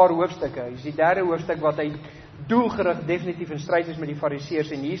vir 'n paar hoofstukke. Dis die 3de hoofstuk wat hy doelgerig definitief in stryd is met die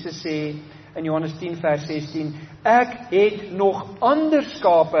Fariseërs, en Jesus sê in Johannes 10 vers 16, ek het nog ander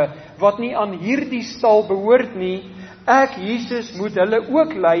skape wat nie aan hierdie stal behoort nie, ek Jesus moet hulle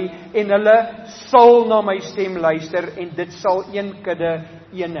ook lei, en hulle sal na my stem luister, en dit sal een kudde,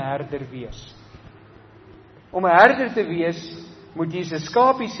 een herder wees. Om 'n herder te wees, moet Jesus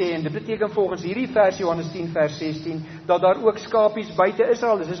skapies sê, en dit beteken volgens hierdie vers, Johannes 10 vers 16, dat daar ook skapies buite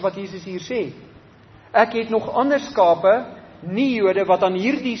Israel is. Dis wat Jesus hier sê. Ek het nog ander skape, nie Jode, wat aan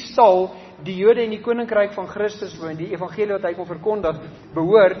hierdie stal, die Jode in die koninkryk van Christus, die evangelie wat hy kom verkondig,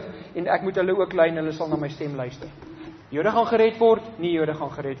 behoort, en ek moet hulle ook lei, en hulle sal na my stem luister. Jode gaan gered word, nie Jode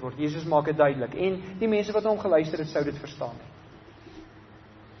gaan gered word. Jesus maak dit duidelik, en die mense wat hom geluister het, sou dit verstaan.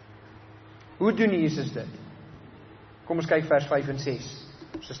 Hoe doen Jesus dit? Kom ons kyk vers 5 en 6.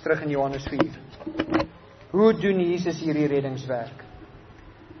 Ons is terug in Johannes 4. Hoe doen Jesus hierdie reddingswerk?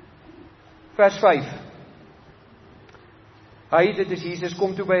 Vers 5. Dit is Jesus,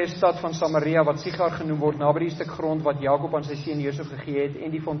 kom toe by 'n stad van Samaria, wat Sigar genoem word, naby die stuk grond wat Jakob aan sy seun Josef gegee het,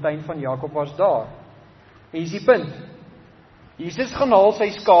 en die fontein van Jakob was daar. En hier is die punt. Jesus gaan haal sy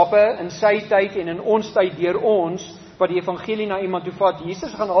skape in sy tyd en in ons tyd deur ons, wat die evangelie na iemand toe vat.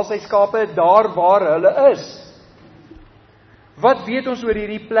 Jesus gaan haal sy skape daar waar hulle is. Wat weet ons oor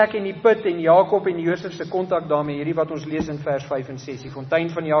hierdie plek en die put en Jakob en Josef se kontak daarmee? Hierdie wat ons lees in vers 5 en 6. Die fontein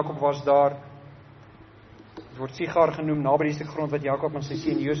van Jakob was daar. Dit word Sigar genoem, naby die stuk grond wat Jakob aan sy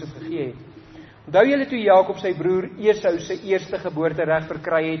seun Josef gegee het. Onthou julle toe Jakob sy broer Esau se eerste geboortereg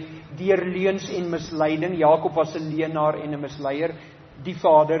verkry het deur leuns en misleiding? Jakob was 'n leenaar en 'n misleier. Die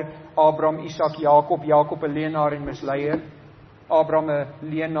vader, Abraham, Isak, Jakob, Jakob 'n leenaar en misleier. Abraham 'n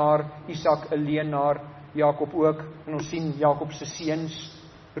leenaar, Isak 'n leenaar, Jakob ook. En ons sien Jakob se seuns,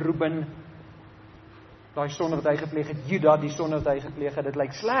 Reuben, daai sonde wat hy gepleeg het, Juda, die sonde wat hy gepleeg het, dit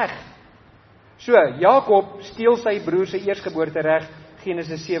lyk sleg. So, Jakob steel sy broer se eerstgeboortereg,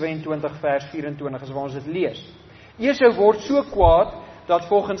 Genesis 27 vers 24 is waar ons dit lees. Esau word so kwaad, dat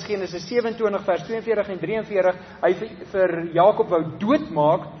volgens Genesis 27 vers 42 en 43, hy vir Jakob wou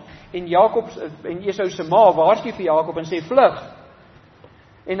doodmaak, en Esau se ma waarsku vir Jakob en sê, vlug.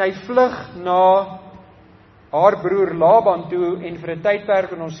 En hy vlug na haar broer Laban toe, en vir 'n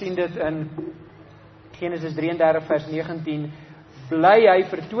tydperk, en ons sien dit in Genesis 33 vers 19, bly hy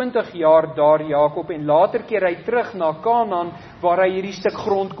vir 20 jaar daar Jakob, en later keer hy terug na Kanaan, waar hy hierdie stuk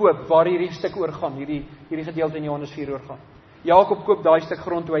grond koop, waar hierdie stuk oorgaan, hierdie gedeelte in Johannes 4 oorgaan. Jakob koop daai stuk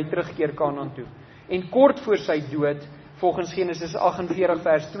grond toe hy terugkeer Kanaan toe. En kort voor sy dood, volgens Genesis 48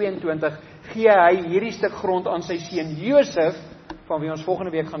 vers 22, gee hy hierdie stuk grond aan sy seun Josef, van wie ons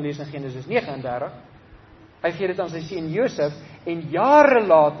volgende week gaan lees in Genesis 39. Hy gee dit aan sy seun Josef, en jare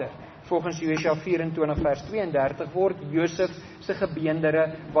later, volgens Josua 24 vers 32, word Josef se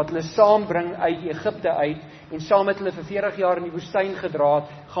gebeendere, wat hulle saambring uit Egipte uit, en saam met hulle vir 40 jaar in die woestyn gedra het,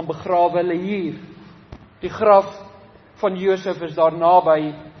 gaan begrawe hulle hier. Die graf van Josef is daar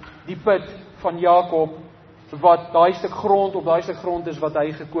naby die put van Jakob, wat daai stuk grond is wat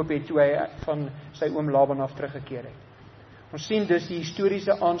hy gekoop het toe hy van sy oom Laban af teruggekeer het. Ons sien dus die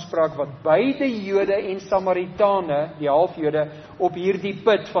historiese aanspraak wat beide Jode en Samaritane, die halfjode, op hierdie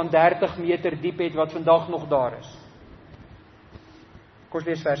put van 30 meter diep het, wat vandag nog daar is. Kom ons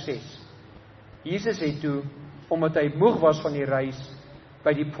lees vers 6. Jesus het toe, omdat hy moeg was van die reis,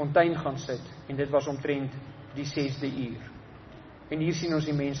 by die fontein gaan sit, en dit was omtrent die 6de uur. En hier sien ons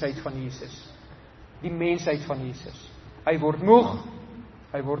die mensheid van Jesus. Die mensheid van Jesus. Hy word moeg,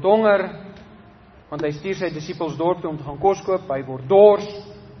 hy word honger, want hy stuur sy disippels dorp toe om te gaan kos koop, hy word dors,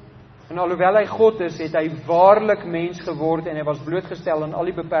 en alhoewel hy God is, het hy waarlik mens geword, en hy was blootgestel aan al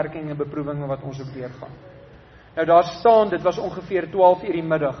die beperkings en beproewinge wat ons ook deurgaan. Nou daar staan, dit was ongeveer 12 uur die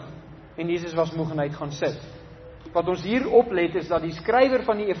middag, en Jesus was moeg en hy het gaan sit. Wat ons hier oplet is dat die skrywer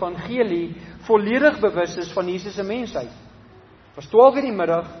van die evangelie volledig bewus is van Jesus se mensheid. Het was 12 uur die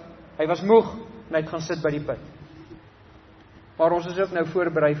middag, hy was moeg en hy het gaan sit by die put. Maar ons is ook nou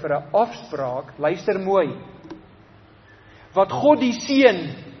voorberei vir 'n afspraak, luister mooi, wat God die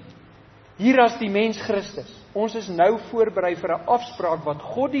Seun, hier as die mens Christus, ons is nou voorberei vir 'n afspraak wat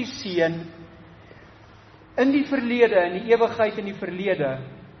God die Seun in die verlede, in die ewigheid in die verlede,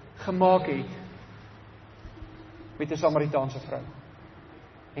 gemaak het, met 'n Samaritaanse vrou.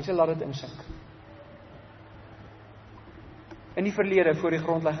 Mense, laat dit insink. In die verlede, voor die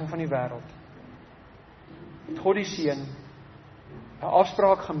grondlegging van die wêreld, het God die Seun 'n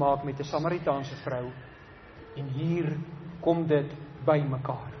afspraak gemaak met 'n Samaritaanse vrou, en hier kom dit by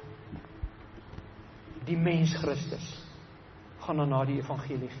mekaar. Die mens Christus gaan aan haar die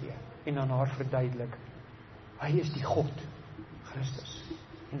evangelie gee, en aan haar verduidelik, hy is die God, Christus.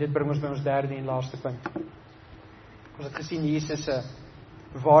 En dit bring ons by ons derde en laaste punt. Ons het gesien, Jesus se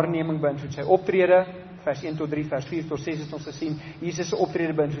waarneming beïnvloed sy optrede, vers 1 tot 3, vers 4 tot 6 het ons gesien, Jesus se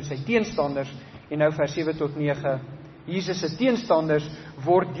optrede beïnvloed sy teenstanders, en nou vers 7 tot 9, Jesus se teenstanders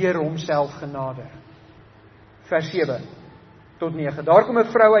word deur homself genader. Vers 7 tot 9, daar kom 'n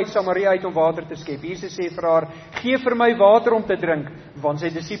vrou uit Samaria uit om water te skep. Jesus sê vir haar, gee vir my water om te drink, want sy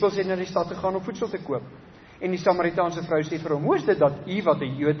disippels het na die stad gegaan om voedsel te koop. En die Samaritaanse vrou sê vir hom, hoe is dit dat u wat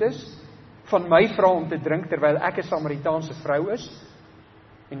 'n Jood is, van my vra om te drink, terwyl ek 'n Samaritaanse vrou is?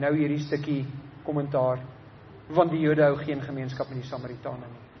 En nou hierdie stukkie kommentaar, want die Jode hou geen gemeenskap met die Samaritane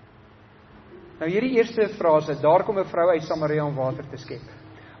nie. Nou hierdie eerste frase, daar kom 'n vrou uit Samaria om water te skep.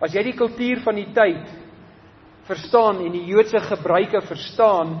 As jy die kultuur van die tyd verstaan en die Joodse gebruike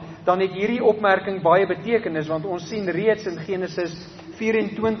verstaan, dan het hierdie opmerking baie betekenis, want ons sien reeds in Genesis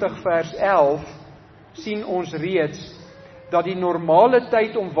 24 vers 11, sien ons reeds, dat die normale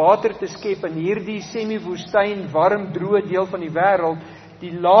tyd om water te skep in hierdie semi-woestyn, warm, droë deel van die wêreld,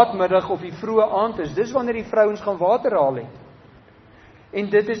 die laatmiddag of die vroeë aand is. Dis wanneer die vrouens gaan water haal het. En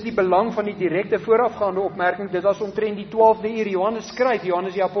dit is die belang van die direkte voorafgaande opmerking, dit was omtrent die 12de uur,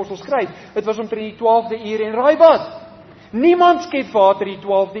 Johannes die apostel skryf, dit was omtrent die 12de uur, en raai wat? Niemand skep water die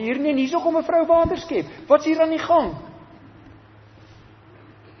 12de uur nie, en hierso kom 'n vrou water skep. Wat's hier aan die gang?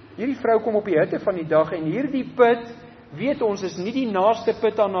 Hierdie vrou kom op die hitte van die dag, en hierdie put, weet ons, is nie die naaste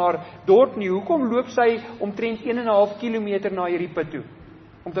put aan haar dorp nie. Hoekom loop sy omtrent 1,5 kilometer na hierdie put toe,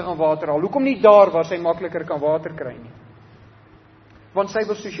 om te gaan water haal? Hoekom nie daar, waar sy makliker kan water kry nie? Want sy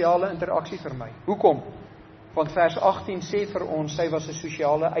wil sosiale interaksie vermy. Hoekom? Want vers 18 sê vir ons, sy was 'n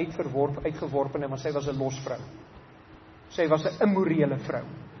sosiale uitgeworpene, want sy was 'n losvrou. Sy was 'n immorele vrou.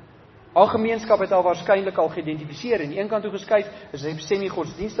 Haar gemeenskap het haar waarskynlik al geïdentifiseer, en een kant toe geskuif, is sy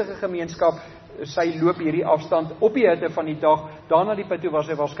semi-godsdienstige gemeenskap, sy loop hierdie afstand op die hitte van die dag, daarna die put toe waar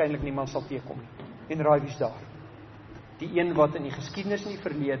sy waarskynlik niemand sal teekom nie. En raai wie's daar? die een wat in die geskiedenis in die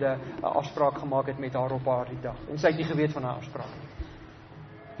verlede 'n afspraak gemaak het met haar op haar die dag. En sy het nie geweet van haar afspraak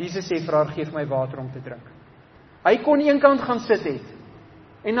nie. Jesus sê vir haar, geef my water om te drink. Hy kon eenkant gaan sit het,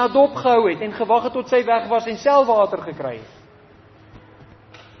 en na dop gehou het, en gewag het tot sy weg was, en self water gekry het.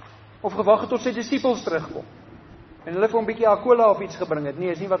 Of gewag het tot sy disippels terugkom. En hulle vir hom 'n bietjie Aquila of iets gebring het.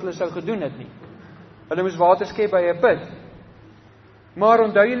 Nee, is nie wat hulle sou gedoen het nie. Hulle moes water skep by 'n put. Maar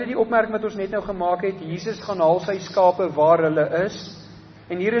onthou julle die opmerking wat ons net nou gemaak het, Jesus gaan haal sy skape waar hulle is.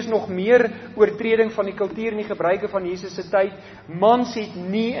 En hier is nog meer oortreding van die kultuur en die gebruike van Jesus se tyd. Mans het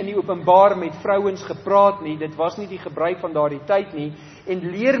nie in die openbaar met vrouens gepraat nie. Dit was nie die gebruik van daardie tyd nie. En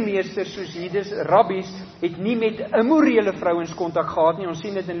leermeesters soos Judas, rabbies, het nie met immorele vrouens kontak gehad nie. Ons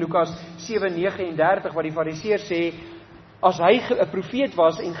sien dit in Lukas 7:39 waar die fariseërs sê, as hy 'n profeet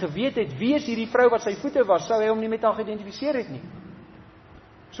was en geweet het wie is hierdie vrou wat sy voete was, sou hy hom nie met haar geïdentifiseer het nie.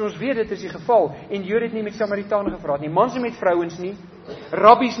 So ons weet dit is die geval. En Jode het nie met Samaritane gevraat nie. Mans nie met vrouens nie.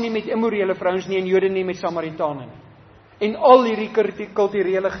 Rabbies nie met immorele vrouens nie en Jode nie met Samaritane nie. En al hierdie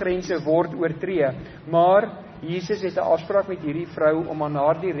kulturele grense word oortree, maar Jesus het 'n afspraak met hierdie vrou om aan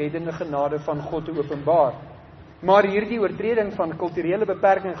haar die reddende genade van God te openbaar. Maar hierdie oortreding van kulturele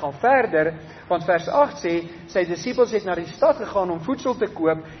beperking gaan verder, want vers 8 sê, sy disippels het na die stad gegaan om voedsel te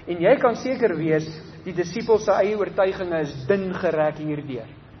koop, en jy kan seker wees, die disippels se eie oortuiginge is dun gerek hierdeur.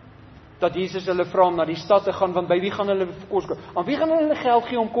 Dat Jesus hulle vra om na die stad te gaan, want by wie gaan hulle kos koop? Aan wie gaan hulle geld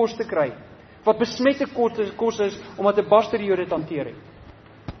gee om kos te kry? Wat besmette kos is, omdat 'n basterjode dit hanteer het.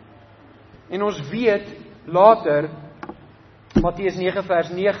 En ons weet, later, Matteus 9 vers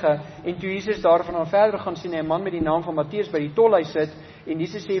 9, en toe Jesus daarvan aan verder gaan sien, 'n man met die naam van Matteus by die tolhuis sit, en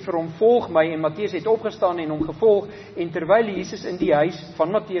Jesus sê vir hom, volg my, en Matteus het opgestaan en hom gevolg, en terwyl Jesus in die huis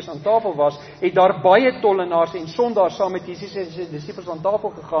van Matteus aan tafel was, het daar baie tollenaars en sondaars saam met Jesus en sy disippels aan tafel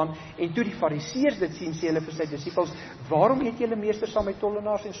gegaan, en toe die fariseërs dit sien, sê hulle vir sy disippels, waarom eet julle meester saam met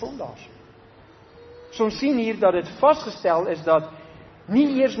tollenaars en sondaars? So ons sien hier dat dit vasgestel is dat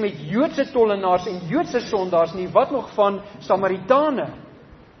nie eers met Joodse tollenaars en Joodse sondaars nie, wat nog van Samaritane.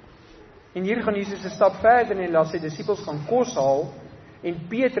 En hier gaan Jesus 'n stap verder en laat sy disippels gaan kos haal, en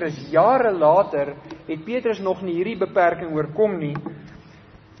Petrus, jare later, het Petrus nog nie hierdie beperking oorkom nie.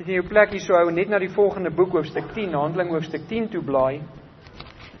 Het jy jou plek hier so hou, net na die volgende boek, hoofstuk 10, Handeling hoofstuk 10 toe blaai,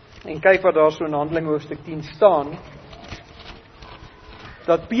 en kyk wat daar so in Handeling hoofstuk 10 staan,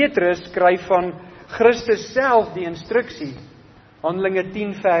 dat Petrus kry van Christus self die instruksie, Handelinge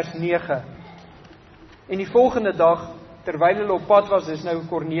 10 vers 9. En die volgende dag, terwyl hulle op pad was, dis nou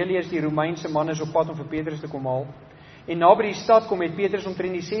Cornelius, die Romeinse man, is op pad om vir Petrus te kom haal. En na by die stad kom het Petrus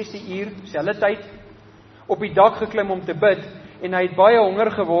omtrent die 6 uur, selfde tyd, op die dak geklim om te bid, en hy het baie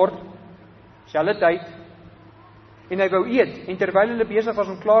honger geword, selfde tyd, en hy wou eet, en terwyl hulle besig was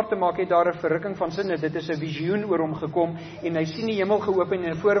om klaar te maak, het daar 'n verrukking van sinne, dit is 'n visioen oor hom gekom, en hy sien die hemel geopen,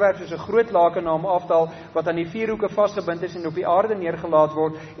 en 'n voorwerp soos 'n groot laken na hom afdaal, wat aan die 4 hoeke vasgebind is, en op die aarde neergelaat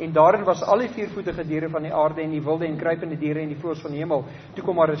word, en daarin was al die 4-voetige diere van die aarde, en die wilde en kruipende diere, en die voëls van die hemel. Toe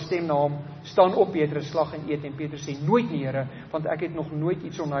kom maar 'n stem na hom, staan op Petrus, slag en eet, en Petrus sê, nooit nie Here, want ek het nog nooit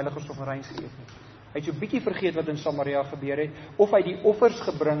iets onheiligs of onreins geëet nie. Hy het so 'n bietjie vergeet wat in Samaria gebeur het, of hy die offers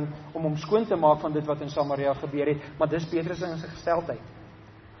gebring om hom skoon te maak van dit wat in Samaria gebeur het, maar dis Petrus in sy gesteldheid.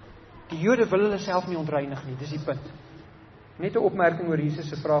 Die Jode wil hulle self nie ontreinig nie, dis die punt. Net 'n opmerking oor Jesus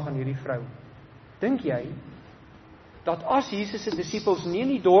se vraag aan hierdie vrou. Dink jy, dat as Jesus se disippels nie in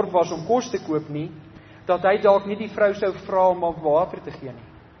die dorp was om kos te koop nie, dat hy dalk nie die vrou sou vra om water te gee nie?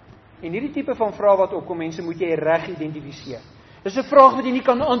 En hierdie tipe van vrae wat opkom, mense, moet jy reg identifiseer. Dis 'n vraag wat jy nie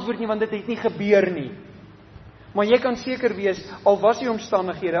kan antwoord nie, want dit het nie gebeur nie. Maar jy kan seker wees, al was die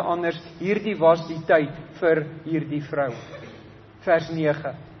omstandighede anders, hierdie was die tyd vir hierdie vrou. Vers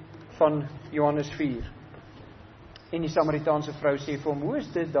 9 van Johannes 4. En die Samaritaanse vrou sê vir hom, hoe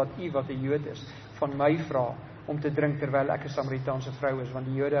is dit dat u wat 'n Jood is, van my vra om te drink terwyl ek 'n Samaritaanse vrou is, want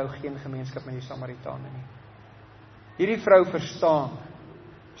die Jode hou geen gemeenskap met die Samaritane nie. Hierdie vrou verstaan,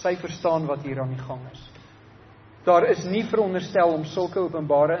 sy verstaan wat hier aan die gang is. Daar is nie veronderstel om sulke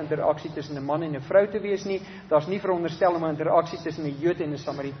openbare interaksie tussen 'n man en 'n vrou te wees nie. Daar's nie veronderstel om 'n interaksie tussen 'n Jood en 'n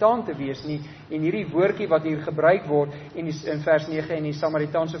Samaritaan te wees nie. En hierdie woordjie wat hier gebruik word in vers 9 en die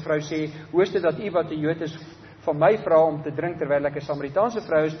Samaritaanse vrou sê, hoe is dit dat u wat 'n Jood is van my vra om te drink terwyl ek 'n Samaritaanse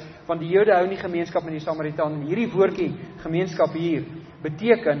vrou is, want die Jode hou nie gemeenskap met die Samaritaan. En hierdie woordjie gemeenskap hier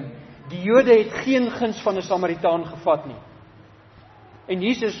beteken die Jode het geen guns van 'n Samaritaan gevat nie. En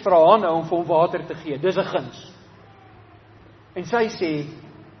Jesus vra haar nou om vir hom water te gee. Dis 'n guns. En sy sê,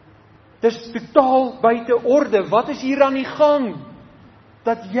 dis totaal buite orde, wat is hier aan die gang,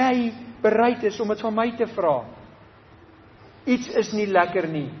 dat jy bereid is om dit van my te vra? Iets is nie lekker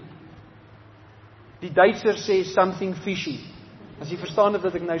nie. Die Duitser sê something fishy. As jy verstaan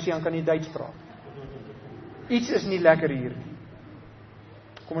wat ek nou sê, dan kan jy Duits praat. Iets is nie lekker hier nie.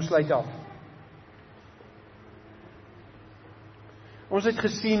 Kom ons sluit af. Ons het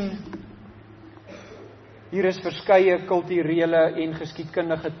gesien, hier is verskeie kulturele en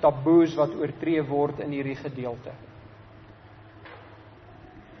geskiedkundige taboes wat oortree word in hierdie gedeelte.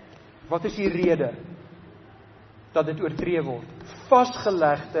 Wat is die rede dat dit oortree word?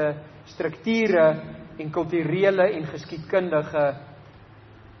 Vasgelegde strukture en kulturele en geskiedkundige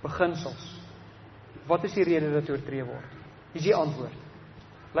beginsels. Wat is die rede dat dit oortree word? Hier is die antwoord.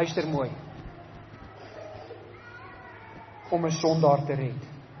 Luister mooi. Om 'n sondaar te red.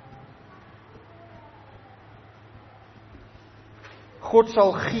 God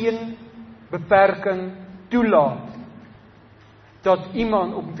sal geen beperking toelaat dat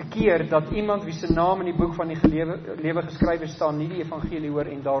iemand, om te keer, dat iemand wie se naam in die boek van die lewe geskrywe staan, nie die evangelie hoor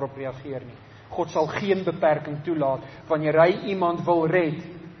en daarop reageer nie. God sal geen beperking toelaat, wanneer hy iemand wil red,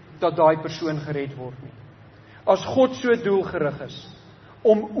 dat daai persoon gered word nie. As God so doelgerig is,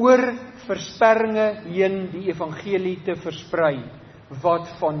 om oor versperringe heen die evangelie te versprei, wat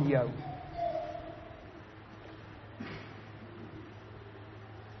van jou?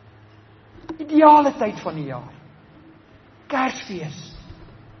 Ideale tyd van die jaar. Kersfees.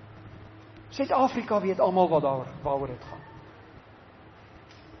 Suid-Afrika weet almal waaroor dit gaan.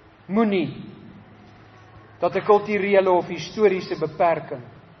 Moenie dat 'n kulturele of historiese beperking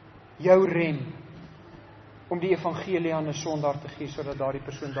jou rem om die evangelie aan 'n sondaar te gee, sodat daardie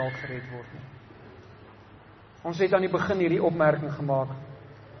persoon dalk gered word nie. Ons het aan die begin hierdie opmerking gemaak.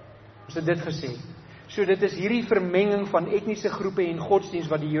 Ons het dit gesê. So dit is hierdie vermenging van etniese groepe en godsdienst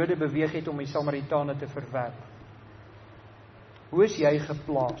wat die Jode beweeg het om die Samaritane te verwerp. Hoe is jy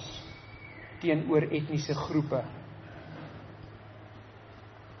geplaas teenoor etniese groepe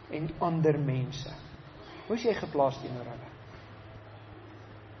en ander mense? Hoe is jy geplaas teenoor hulle?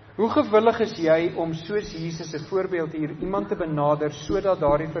 Hoe gewillig is jy om soos Jesus 'n voorbeeld hier iemand te benader sodat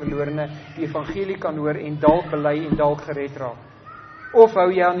daardie verlorene die evangelie kan hoor en dalk bely en dalk gered raak? Of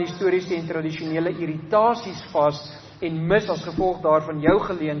hou jy aan historiese en tradisionele irritasies vas en mis as gevolg daarvan jou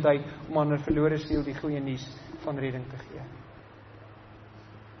geleentheid om aan 'n verlore siel die goeie nuus van redding te gee?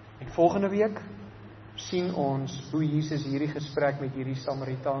 En volgende week sien ons hoe Jesus hierdie gesprek met hierdie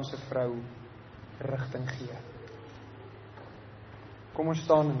Samaritaanse vrou rigting gee. Kom ons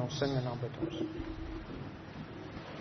staan en ons sing en dan bid ons.